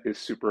Siren is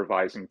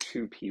supervising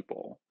two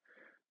people.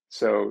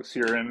 So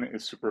Siren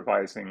is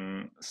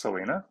supervising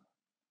Selena,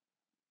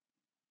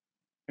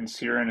 and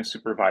Siren is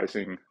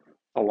supervising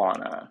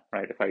Alana,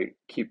 right? If I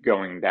keep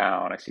going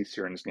down, I see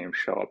Siren's name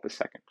show up a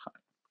second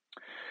time.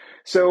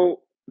 So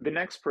the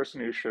next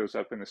person who shows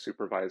up in the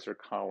supervisor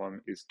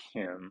column is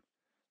Kim.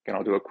 Again,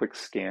 I'll do a quick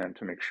scan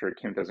to make sure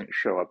Kim doesn't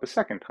show up a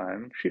second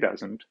time. She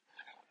doesn't.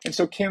 And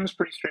so Kim's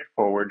pretty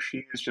straightforward.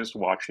 She is just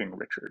watching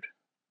Richard.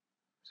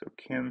 So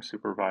Kim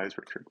supervised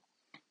Richard.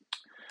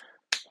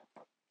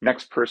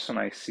 Next person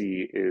I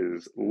see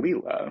is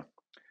Leela.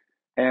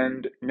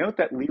 And note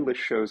that Leela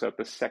shows up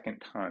a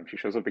second time. She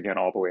shows up again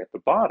all the way at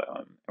the bottom.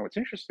 And what's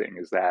interesting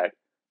is that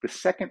the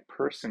second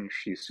person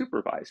she's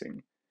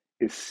supervising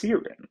is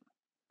Siren.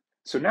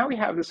 So now we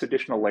have this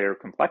additional layer of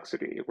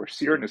complexity where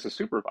Siren is a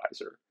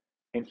supervisor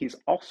and he's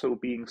also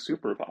being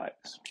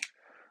supervised.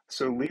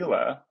 So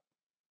Leela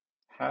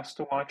has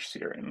to watch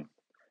Siren,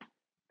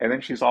 and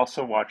then she's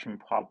also watching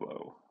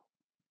Pablo.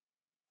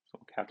 So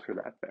we'll capture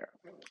that there.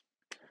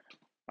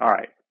 All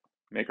right,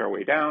 make our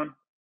way down.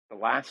 The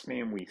last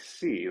name we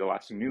see, the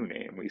last new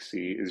name we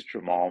see is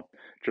Jamal.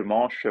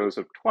 Jamal shows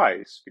up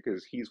twice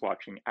because he's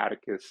watching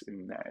Atticus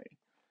in May.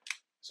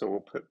 So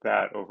we'll put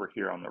that over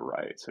here on the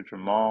right. So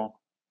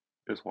Jamal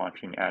is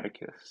watching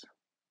Atticus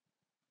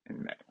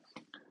in May.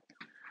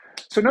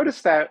 So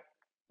notice that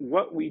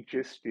what we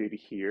just did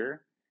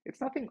here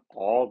it's nothing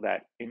all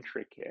that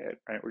intricate,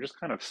 right? We're just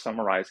kind of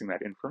summarizing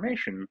that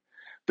information,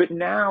 but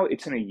now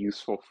it's in a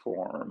useful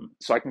form.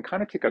 So I can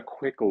kind of take a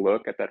quick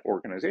look at that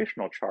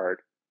organizational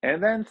chart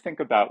and then think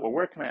about, well,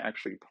 where can I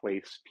actually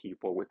place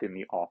people within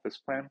the office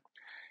plan?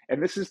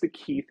 And this is the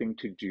key thing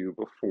to do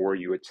before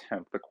you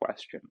attempt the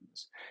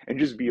questions. And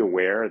just be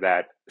aware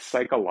that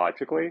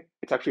psychologically,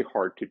 it's actually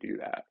hard to do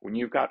that. When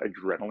you've got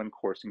adrenaline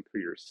coursing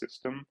through your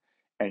system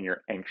and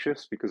you're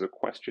anxious because a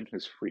question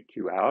has freaked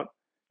you out,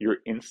 your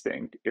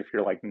instinct, if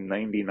you're like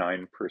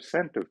 99%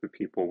 of the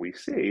people we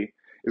see,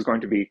 is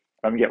going to be,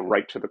 I'm going to get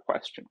right to the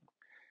question.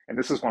 And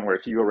this is one where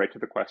if you go right to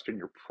the question,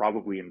 you're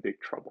probably in big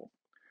trouble.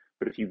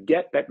 But if you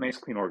get that nice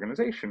clean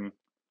organization,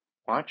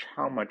 watch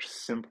how much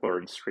simpler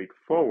and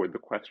straightforward the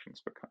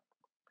questions become.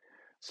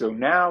 So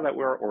now that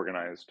we're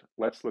organized,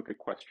 let's look at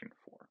question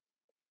 4.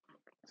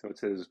 So it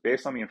says,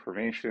 based on the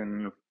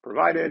information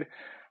provided,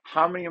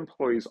 how many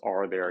employees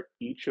are there,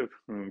 each of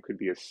whom could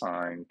be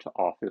assigned to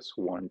Office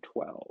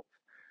 112?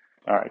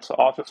 All right, so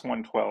Office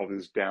 112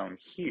 is down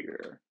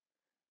here.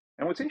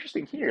 And what's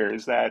interesting here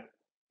is that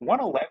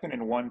 111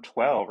 and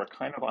 112 are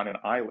kind of on an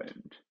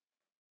island,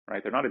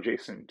 right? They're not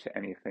adjacent to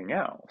anything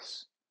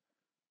else.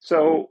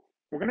 So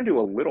we're going to do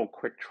a little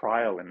quick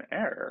trial and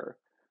error,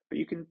 but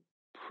you can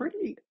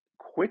pretty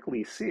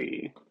quickly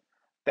see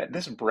that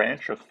this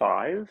branch of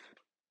 5,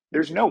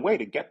 there's no way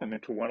to get them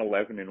into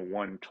 111 and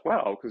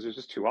 112 because there's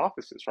just 2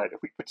 offices, right?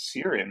 If we put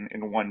Siren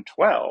in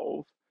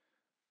 112,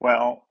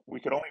 well,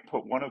 we could only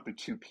put one of the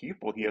 2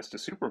 people he has to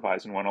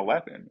supervise in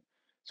 111,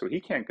 so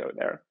he can't go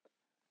there.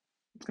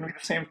 It's going to be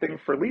the same thing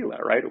for Leela,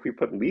 right? If we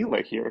put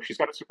Leela here, she's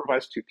got to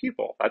supervise 2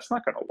 people. That's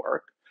not going to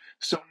work.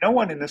 So no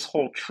one in this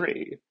whole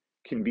tree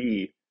can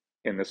be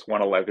in this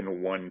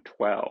 111,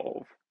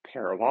 112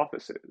 pair of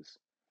offices.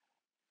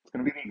 It's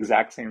going to be the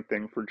exact same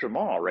thing for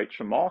Jamal, right?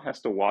 Jamal has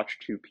to watch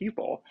 2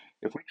 people.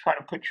 If we try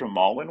to put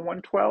Jamal in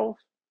 112,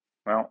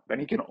 well, then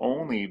he can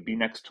only be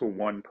next to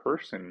 1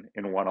 person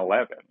in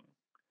 111.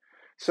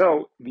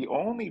 So the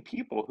only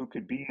people who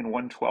could be in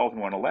 112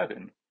 and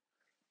 111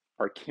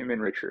 are Kim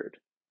and Richard.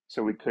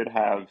 So we could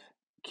have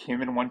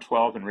Kim in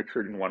 112 and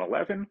Richard in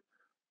 111,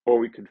 or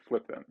we could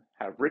flip them,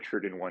 have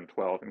Richard in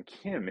 112 and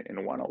Kim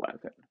in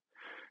 111.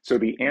 So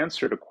the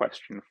answer to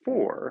question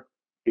 4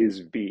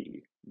 is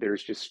B.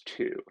 There's just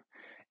 2.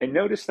 And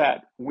notice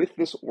that with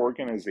this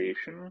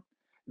organization,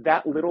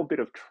 that little bit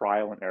of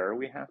trial and error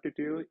we have to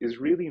do is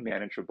really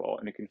manageable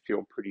and it can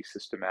feel pretty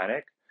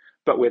systematic.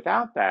 But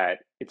without that,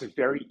 it's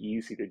very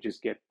easy to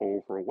just get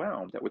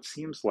overwhelmed at what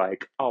seems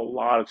like a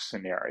lot of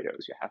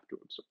scenarios you have to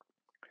absorb.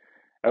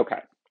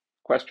 Okay,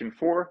 question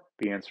 4,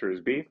 the answer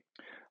is B.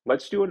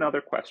 Let's do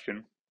another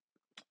question.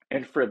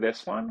 And for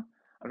this one,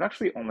 I'm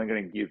actually only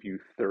going to give you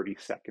 30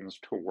 seconds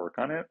to work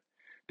on it,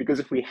 because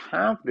if we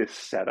have this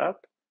set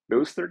up,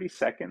 those 30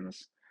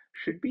 seconds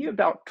should be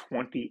about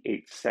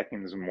 28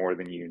 seconds more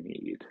than you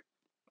need.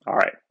 All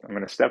right, I'm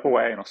going to step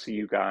away and I'll see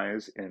you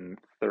guys in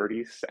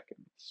 30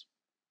 seconds.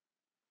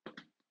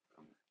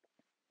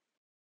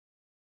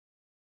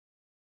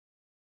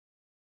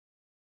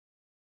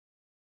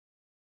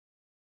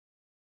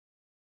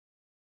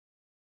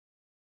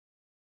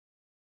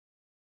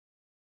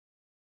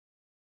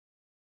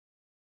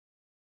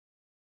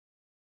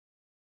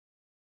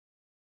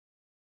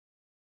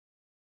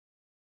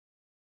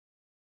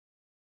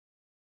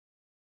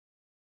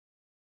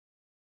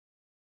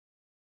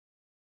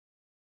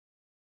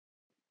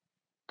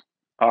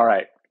 All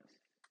right,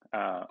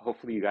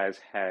 hopefully you guys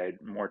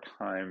had more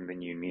time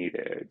than you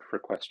needed for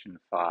question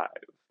 5,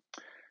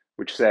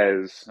 which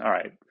says, all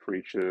right, for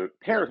each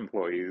pair of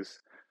employees,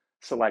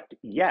 select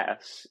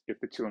yes if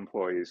the 2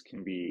 employees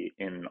can be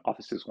in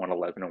offices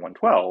 111 and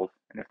 112,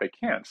 and if they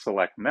can't,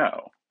 select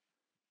no.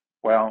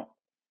 Well,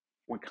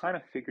 we kind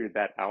of figured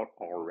that out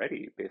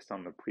already based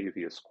on the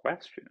previous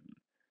question,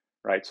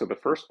 right? So the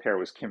first pair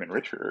was Kim and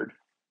Richard,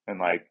 and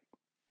like,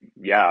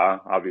 yeah,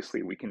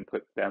 obviously we can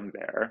put them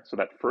there. So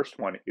that first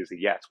one is a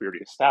yes. We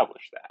already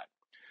established that.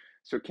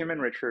 So Kim and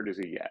Richard is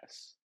a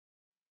yes.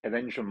 And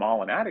then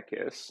Jamal and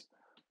Atticus,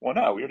 well,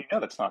 no, we already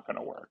know that's not going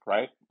to work,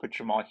 right? Put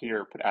Jamal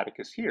here, put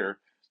Atticus here,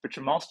 but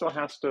Jamal still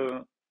has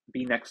to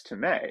be next to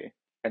May,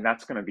 and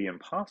that's going to be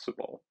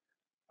impossible.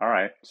 All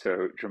right,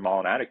 so Jamal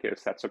and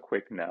Atticus, that's a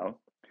quick no.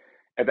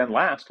 And then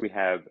last we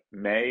have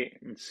May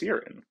and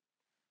Siren.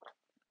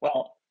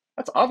 Well,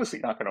 that's obviously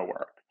not going to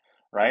work,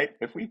 right?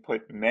 If we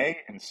put May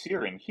and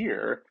Siren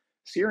here,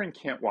 Siren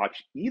can't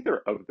watch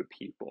either of the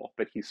people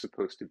that he's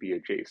supposed to be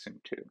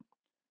adjacent to.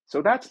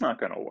 So that's not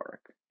going to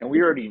work. And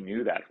we already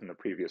knew that from the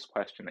previous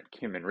question that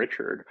Kim and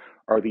Richard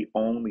are the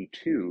only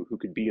 2 who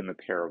could be in the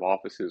pair of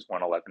offices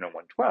 111 and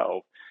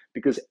 112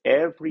 because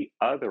every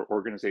other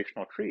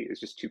organizational tree is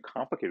just too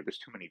complicated. There's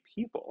too many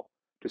people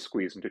to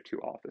squeeze into 2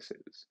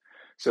 offices.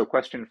 So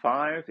question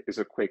 5 is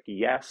a quick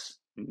yes,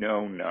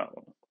 no,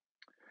 no.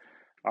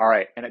 All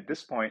right, and at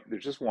this point,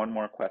 there's just one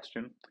more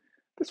question.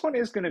 This one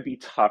is going to be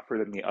tougher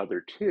than the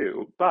other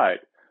 2,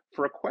 but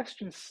for a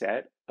question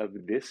set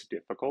of this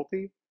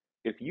difficulty,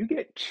 if you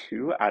get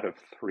 2 out of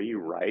 3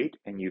 right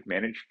and you've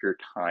managed your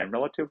time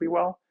relatively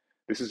well,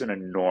 This is an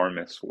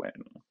enormous win.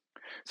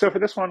 So for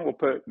this one, we'll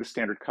put the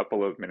standard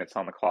couple of minutes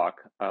on the clock,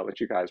 let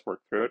you guys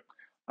work through it,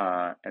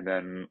 and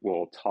then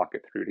we'll talk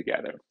it through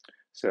together.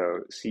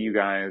 So see you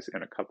guys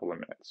in a couple of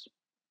minutes.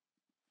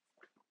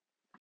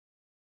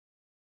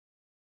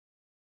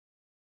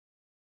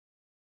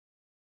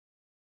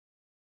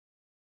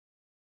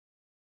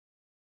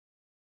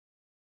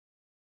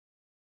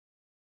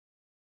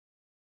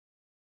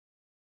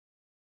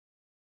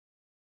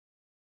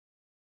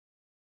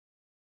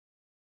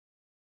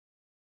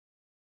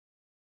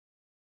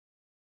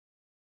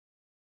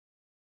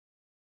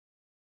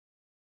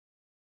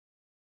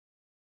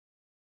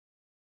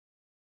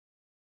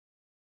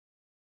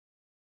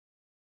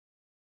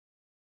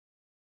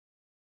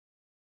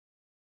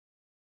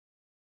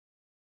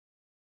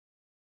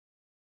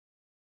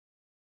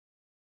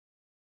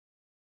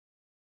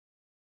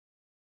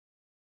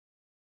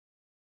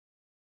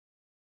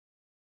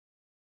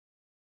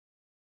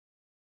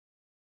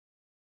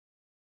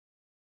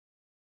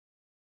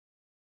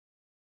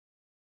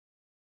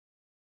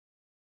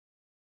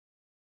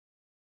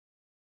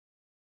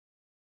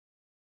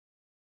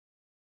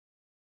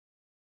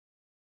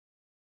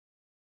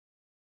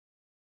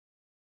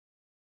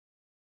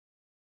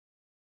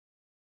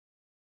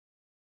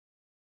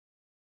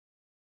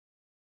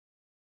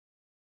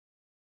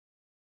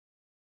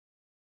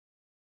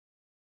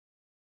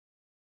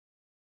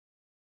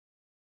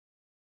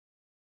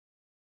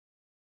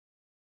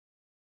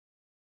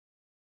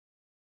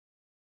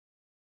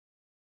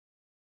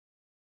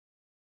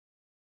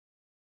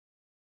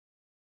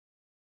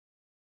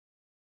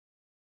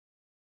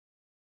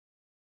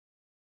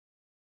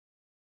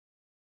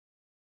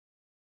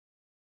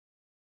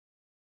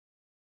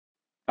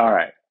 All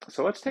right,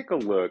 so let's take a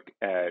look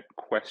at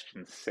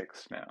question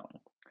 6 now.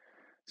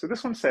 So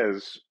this one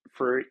says,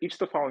 for each of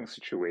the following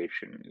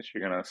situations,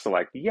 you're going to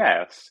select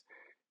yes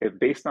if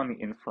based on the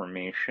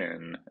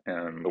information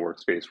and the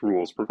workspace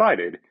rules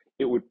provided,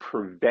 it would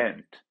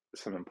prevent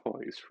some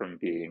employees from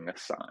being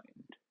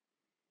assigned.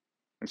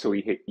 And so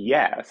we hit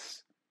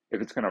yes if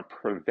it's going to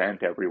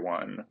prevent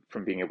everyone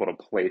from being able to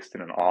place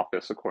in an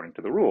office according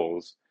to the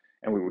rules.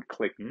 And we would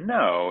click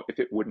no if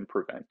it wouldn't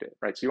prevent it,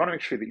 right? So you want to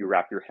make sure that you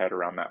wrap your head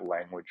around that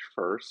language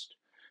first.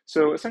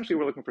 So essentially,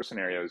 we're looking for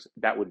scenarios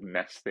that would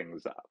mess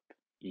things up.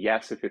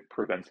 Yes, if it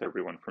prevents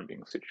everyone from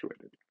being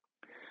situated.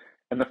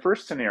 And the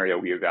first scenario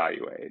we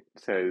evaluate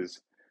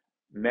says,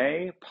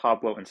 May,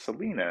 Pablo, and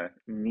Selena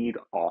need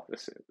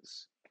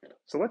offices.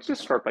 So let's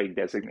just start by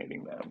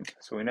designating them.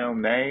 So we know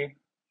May,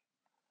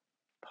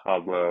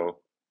 Pablo,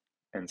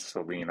 and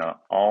Selena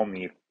all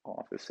need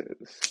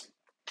offices.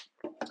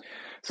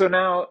 So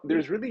now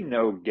there's really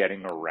no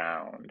getting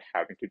around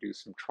having to do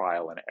some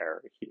trial and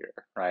error here,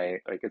 right?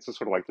 Like it's just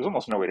sort of like there's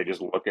almost no way to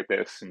just look at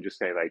this and just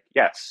say like,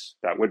 yes,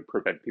 that would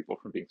prevent people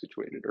from being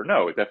situated, or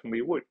no, it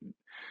definitely wouldn't.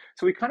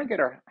 So we kind of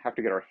have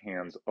to get our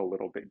hands a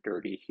little bit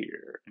dirty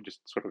here and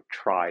just sort of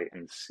try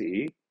and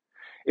see.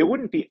 It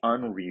wouldn't be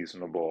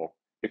unreasonable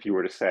if you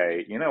were to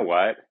say, you know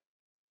what,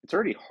 it's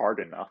already hard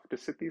enough to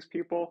sit these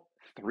people.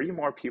 3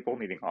 more people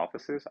needing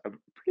offices. I'm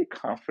pretty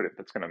confident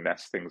that's going to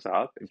mess things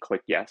up and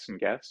click yes and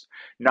guess.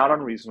 Not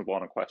unreasonable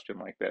on a question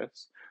like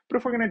this. But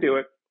if we're going to do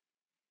it,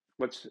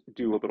 let's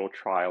do a little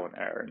trial and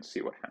error and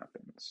see what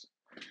happens.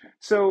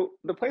 So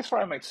the place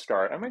where I might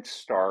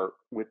start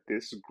with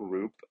this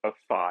group of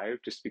 5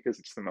 just because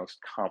it's the most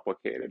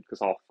complicated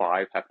because all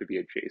 5 have to be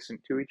adjacent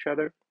to each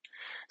other.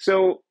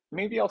 So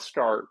maybe I'll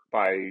start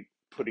by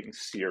putting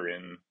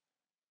Siren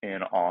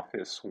in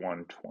office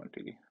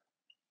 120.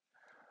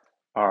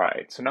 All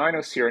right, so now I know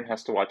Siren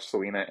has to watch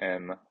Selena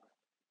and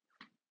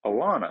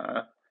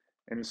Alana,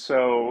 and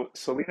so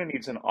Selena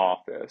needs an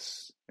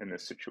office in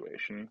this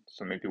situation.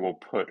 So maybe we'll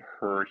put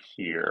her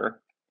here,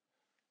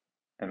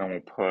 and then we'll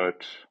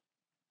put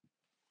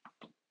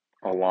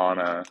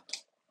Alana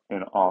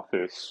in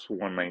office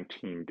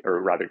 119,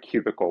 or rather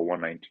cubicle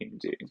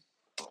 119D.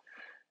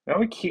 Now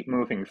we keep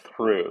moving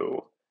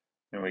through.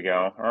 There we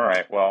go. All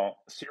right, well,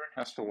 Siren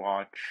has to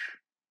watch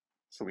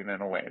Selena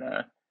and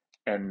Elena,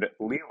 and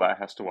Leela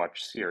has to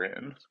watch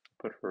Siren.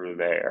 Put her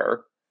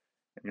there.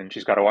 And then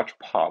she's got to watch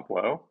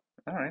Pablo.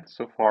 All right,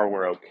 so far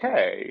we're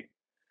okay.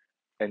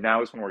 And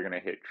now is when we're going to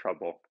hit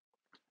trouble.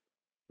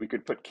 We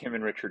could put Kim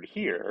and Richard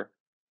here,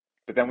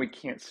 but then we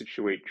can't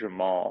situate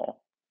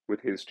Jamal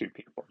with his 2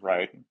 people,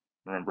 right?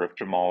 Remember, if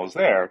Jamal is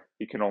there,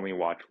 he can only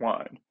watch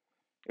one.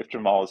 If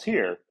Jamal is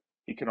here,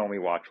 he can only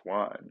watch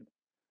one.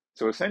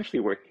 So essentially,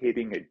 we're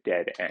hitting a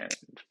dead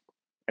end.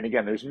 And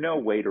again, there's no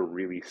way to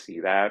really see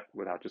that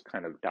without just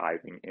kind of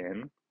diving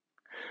in.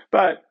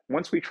 But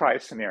once we try a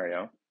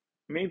scenario,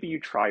 maybe you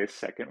try a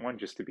second one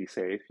just to be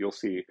safe, you'll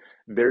see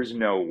there's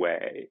no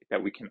way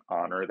that we can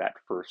honor that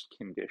first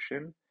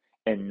condition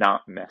and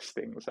not mess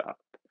things up.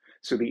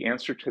 So the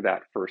answer to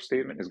that first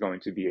statement is going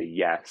to be a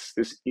yes.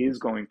 This is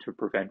going to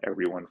prevent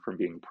everyone from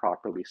being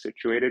properly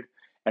situated.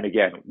 And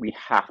again, we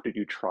have to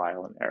do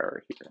trial and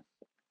error here.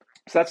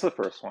 So that's the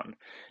first one.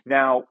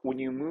 Now, when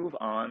you move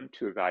on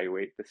to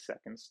evaluate the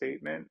second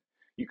statement,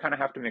 you kind of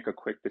have to make a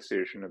quick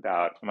decision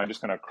about, am I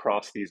just going to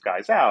cross these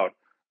guys out,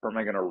 or am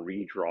I going to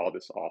redraw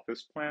this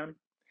office plan?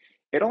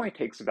 It only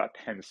takes about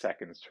 10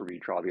 seconds to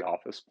redraw the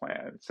office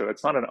plan, so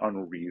it's not an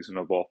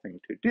unreasonable thing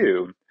to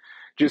do.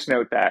 Just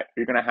note that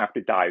you're going to have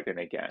to dive in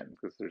again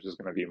because there's just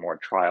going to be more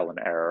trial and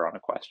error on a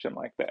question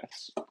like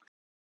this.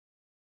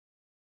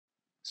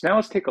 So now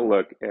let's take a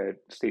look at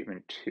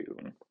statement 2,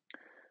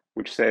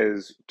 which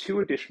says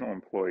 2 additional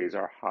employees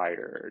are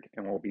hired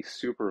and will be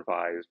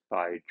supervised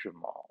by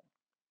Jamal.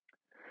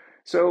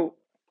 So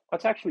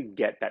let's actually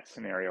get that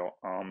scenario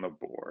on the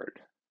board.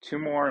 2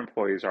 more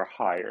employees are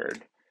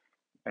hired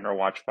and are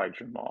watched by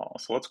Jamal.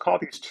 So let's call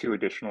these 2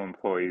 additional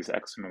employees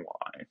X and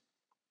Y.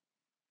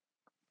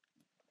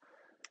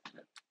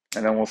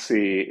 And then we'll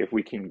see if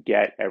we can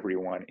get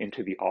everyone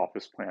into the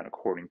office plan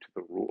according to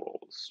the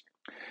rules.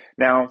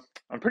 Now,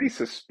 I'm pretty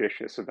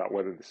suspicious about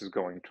whether this is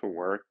going to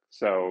work.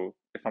 So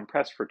if I'm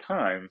pressed for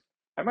time,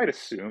 I might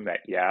assume that,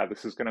 yeah,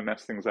 this is going to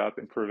mess things up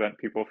and prevent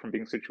people from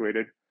being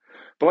situated.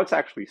 But let's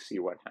actually see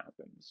what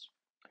happens.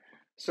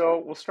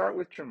 So we'll start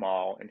with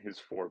Jamal and his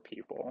 4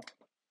 people.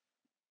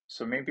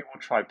 So maybe we'll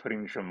try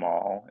putting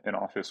Jamal in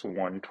office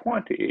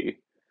 120,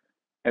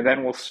 and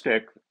then we'll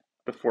stick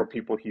the 4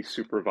 people he's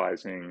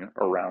supervising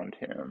around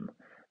him.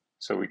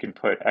 So we can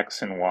put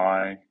X and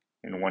Y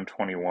in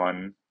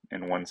 121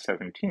 and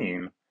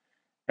 117,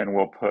 and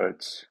we'll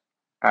put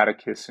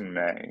Atticus and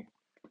May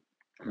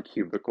in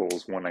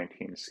cubicles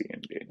 119C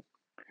and D.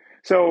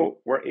 So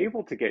we're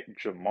able to get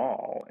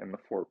Jamal and the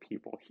 4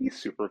 people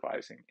he's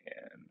supervising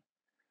in,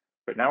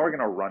 but now we're going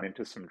to run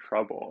into some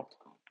trouble.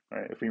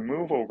 Right? If we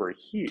move over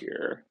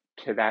here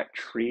to that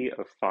tree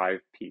of 5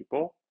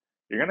 people,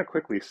 you're going to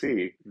quickly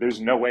see there's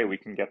no way we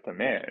can get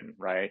them in,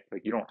 right?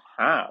 Like you don't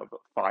have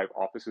 5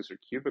 offices or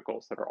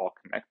cubicles that are all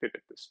connected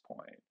at this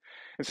point.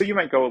 And so you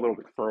might go a little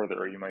bit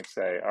further. You might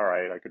say, all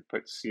right, I could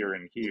put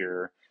Siren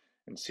here,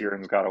 and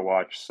Siren's got to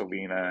watch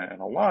Selena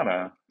and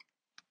Alana.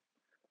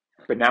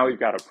 But now we've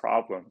got a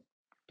problem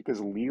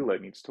because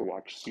Leela needs to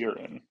watch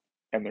Siren,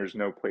 and there's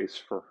no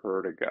place for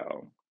her to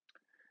go.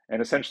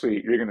 And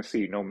essentially, you're going to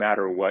see no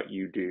matter what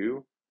you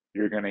do,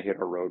 you're going to hit a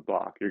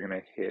roadblock. You're going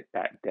to hit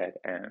that dead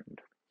end.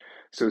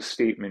 So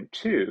statement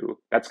 2,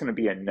 that's going to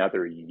be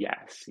another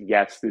yes.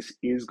 Yes, this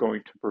is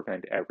going to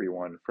prevent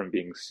everyone from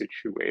being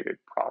situated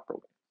properly.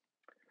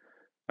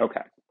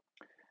 Okay,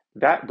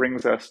 that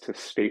brings us to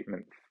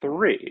statement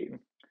 3.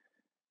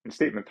 And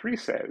statement 3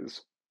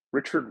 says,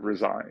 Richard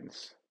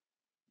resigns.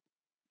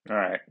 All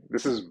right,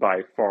 this is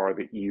by far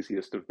the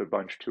easiest of the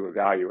bunch to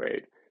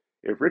evaluate.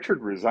 If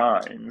Richard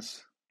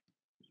resigns,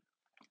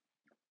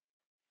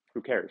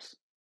 who cares?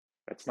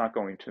 That's not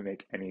going to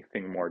make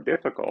anything more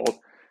difficult.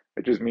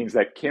 It just means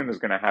that Kim is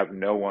going to have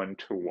no one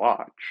to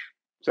watch.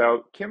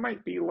 So Kim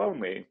might be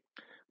lonely,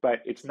 but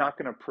it's not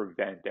going to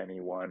prevent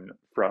anyone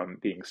from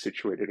being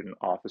situated in an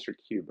office or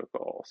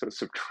cubicle. So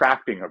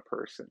subtracting a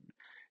person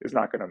is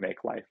not going to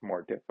make life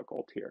more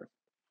difficult here.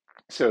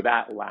 So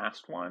that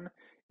last one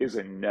is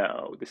a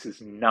no. This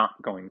is not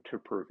going to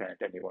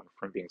prevent anyone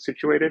from being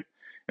situated.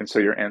 And so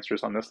your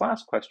answers on this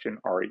last question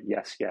are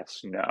yes, yes,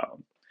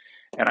 no.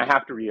 And I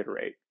have to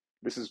reiterate,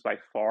 this is by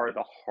far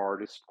the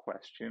hardest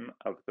question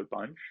of the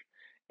bunch.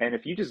 And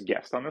if you just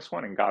guessed on this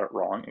one and got it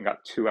wrong and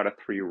got 2 out of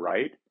 3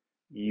 right,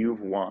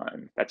 you've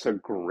won. That's a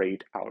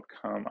great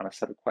outcome on a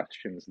set of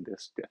questions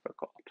this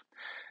difficult.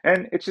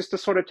 And it's just to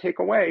sort of take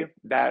away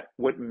that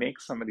what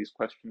makes some of these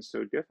questions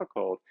so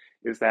difficult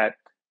is that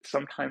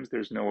sometimes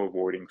there's no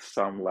avoiding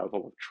some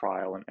level of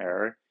trial and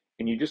error,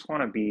 and you just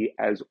want to be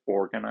as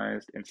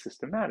organized and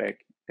systematic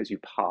as you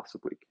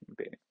possibly can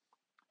be.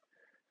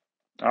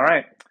 All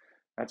right,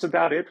 that's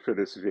about it for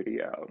this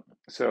video.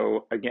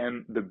 So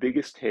again, the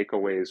biggest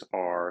takeaways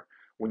are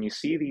when you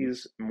see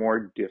these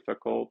more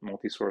difficult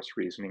multi-source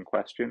reasoning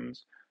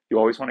questions, you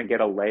always want to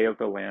get a lay of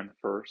the land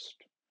first,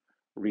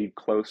 read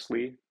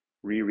closely,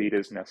 reread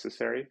as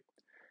necessary,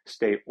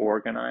 stay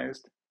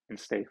organized, and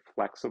stay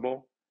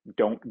flexible.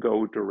 Don't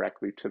go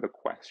directly to the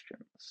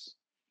questions.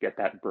 Get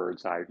that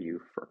bird's eye view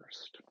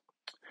first.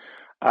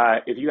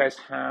 If you guys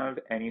have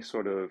any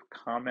sort of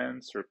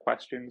comments or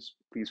questions,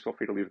 please feel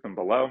free to leave them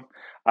below.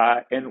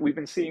 And we've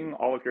been seeing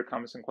all of your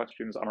comments and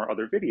questions on our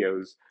other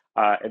videos,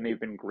 and they've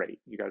been great.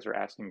 You guys are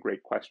asking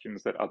great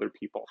questions that other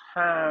people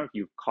have.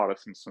 You've caught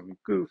us in some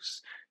goofs.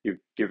 You've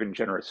given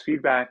generous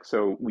feedback.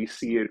 So we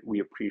see it, we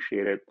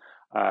appreciate it.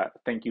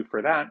 Thank you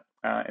for that,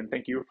 and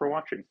thank you for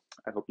watching.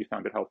 I hope you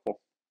found it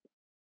helpful.